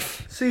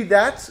life. See,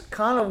 that's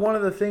kind of one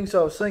of the things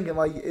I was thinking.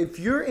 Like, if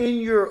you're in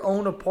your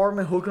own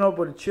apartment hooking up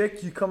with a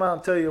chick, you come out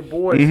and tell your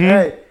boys,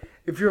 hey,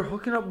 if you're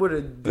hooking up with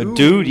a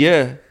dude,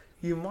 Yeah.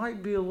 you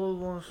might be a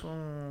little...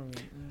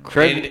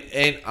 Craig,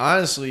 And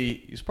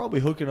honestly, he's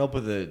probably hooking up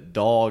with a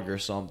dog or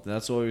something.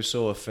 That's why he was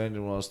so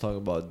offended when I was talking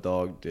about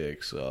dog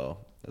dick. So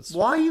that's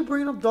Why are you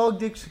bringing up dog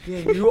dicks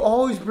again? You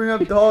always bring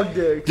up dog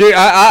dicks. dude,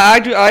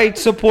 I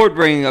support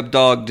bringing up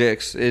dog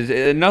dicks.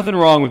 Is nothing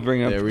wrong with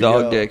bringing There up we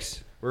dog go.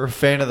 dicks. We're a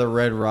fan of the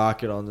Red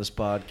Rocket on this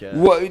podcast.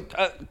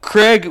 What,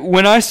 Craig?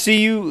 When I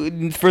see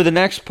you for the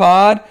next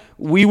pod,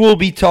 we will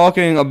be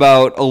talking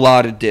about a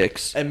lot of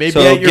dicks. And maybe so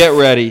at your, get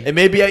ready. It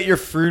may be at your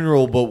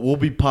funeral, but we'll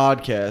be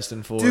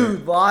podcasting for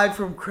Dude, live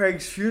from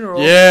Craig's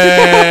funeral. it.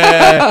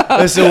 Yeah,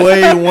 that's the way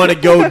you want to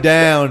go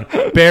down.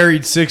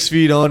 Buried 6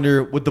 feet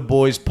under with the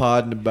boys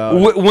podding about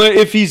it.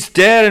 If he's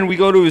dead and we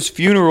go to his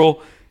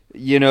funeral,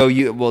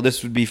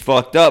 this would be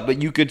fucked up.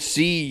 But you could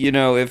see,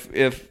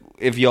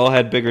 if y'all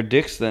had bigger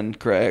dicks than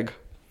Craig.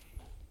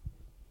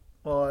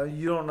 Well,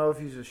 you don't know if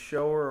he's a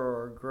shower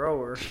or a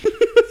grower.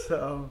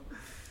 So...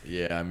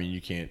 Yeah, I mean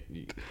you can't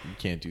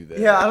do that.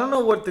 Yeah, I don't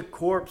know what the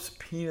corpse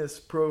penis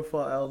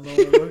profile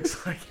normally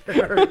looks like.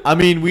 Eric. I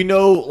mean, we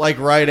know like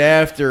right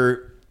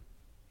after,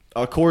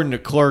 according to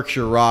Clerks,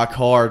 you're rock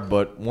hard,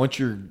 but once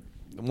you're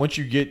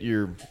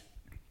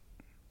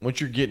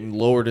getting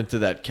lowered into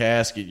that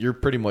casket, you're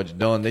pretty much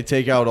done. They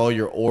take out all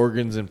your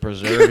organs and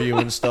preserve you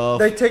and stuff.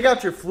 They take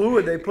out your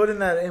fluid. They put in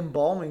that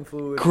embalming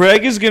fluid.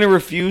 Craig is going to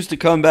refuse to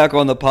come back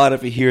on the pod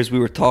if he hears we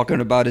were talking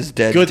about his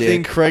dead Good dick.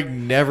 thing Craig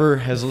never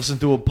has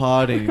listened to a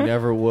pod and he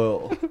never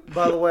will.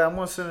 By the way, I'm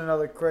gonna send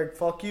another Craig.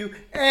 Fuck you.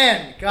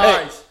 And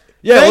guys,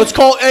 Yeah, let's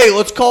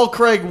call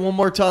Craig one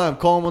more time.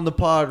 Call him on the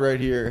pod right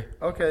here.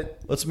 Okay.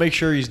 Let's make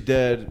sure he's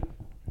dead.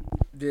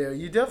 Yeah,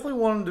 you definitely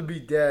want him to be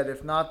dead.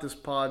 If not, this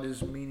pod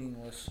is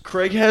meaningless.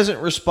 Craig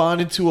hasn't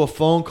responded to a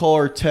phone call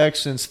or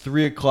text since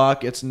 3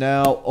 o'clock. It's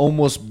now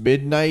almost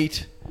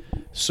midnight.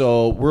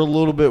 So we're a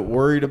little bit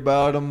worried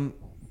about him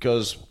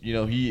because,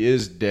 he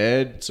is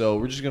dead. So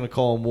we're just going to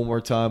call him one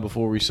more time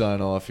before we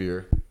sign off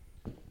here.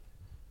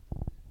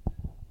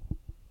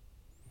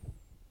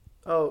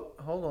 Oh,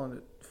 hold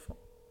on.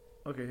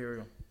 Okay, here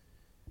we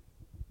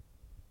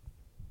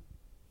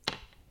go.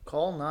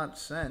 Call not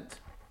sent.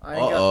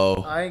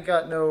 I ain't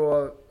got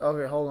no.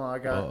 Okay, hold on. I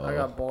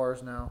got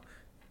bars now.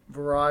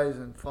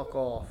 Verizon, fuck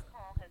off.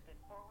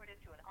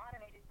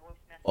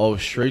 Oh,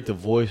 straight to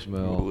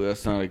voicemail. Ooh,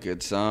 that's not a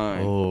good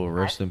sign. Oh,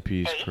 rest in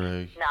peace,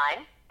 Craig.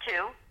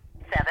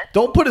 927.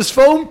 Don't put his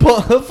phone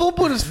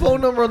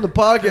number on the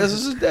podcast.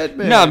 This is dead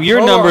man. No, your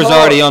Hold on, number's hold on.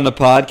 already on the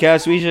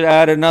podcast. We should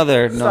add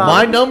another number. Stop.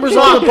 My number's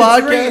on the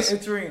podcast.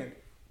 It's ringing.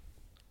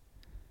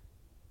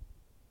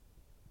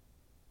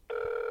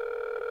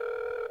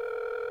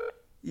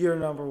 Your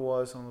number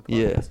was on the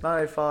podcast.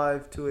 Yeah.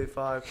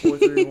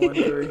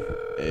 985-285-4313.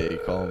 Hey,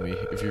 call me.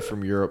 If you're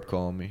from Europe,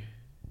 call me.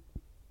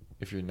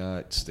 If you're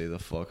not, stay the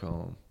fuck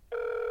home.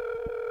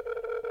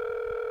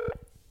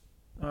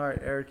 All right,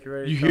 Eric, you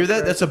ready? You to hear talk, that?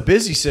 Eric? That's a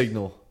busy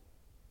signal.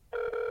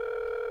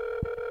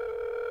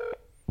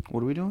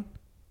 What are we doing?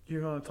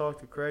 You're gonna talk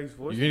to Craig's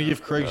voice. You're gonna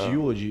give Craig's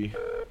eulogy.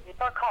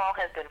 Your call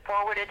has been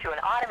forwarded to an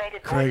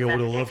automated Craig, I voice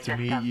would have messaging loved to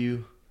meet system.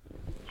 you.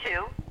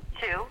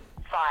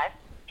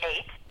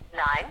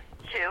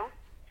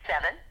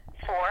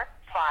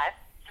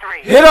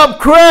 22589274553. Hit up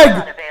Craig.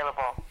 Not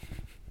available.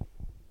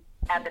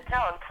 At the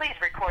tone, please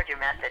record your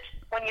message.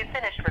 When you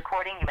finish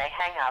recording, you may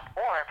hang up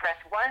or press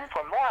 1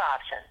 for more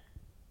options.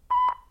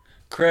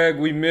 Craig,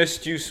 we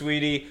missed you,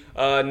 sweetie.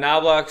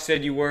 Knobloch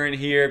said you weren't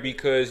here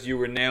because you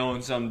were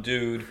nailing some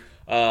dude.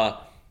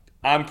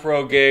 I'm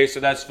pro-gay, so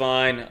that's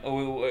fine.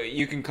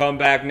 You can come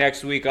back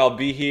next week. I'll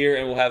be here,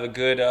 and we'll have a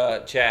good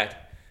chat.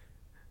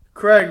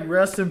 Craig,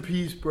 rest in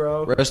peace,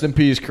 bro. Rest in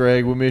peace,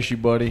 Craig. We miss you,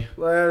 buddy.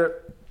 Later.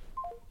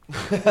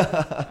 All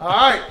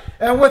right,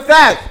 and with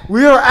that,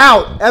 we are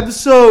out.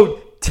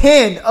 Episode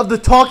 10 of the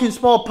Talking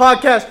Small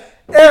podcast.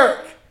 Eric,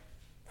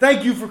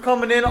 thank you for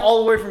coming in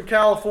all the way from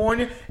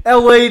California,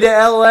 LA to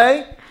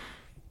LA,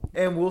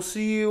 and we'll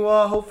see you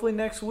hopefully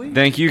next week.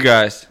 Thank you,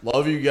 guys.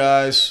 Love you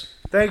guys.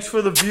 Thanks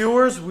for the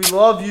viewers. We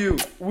love you.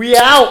 We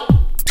out.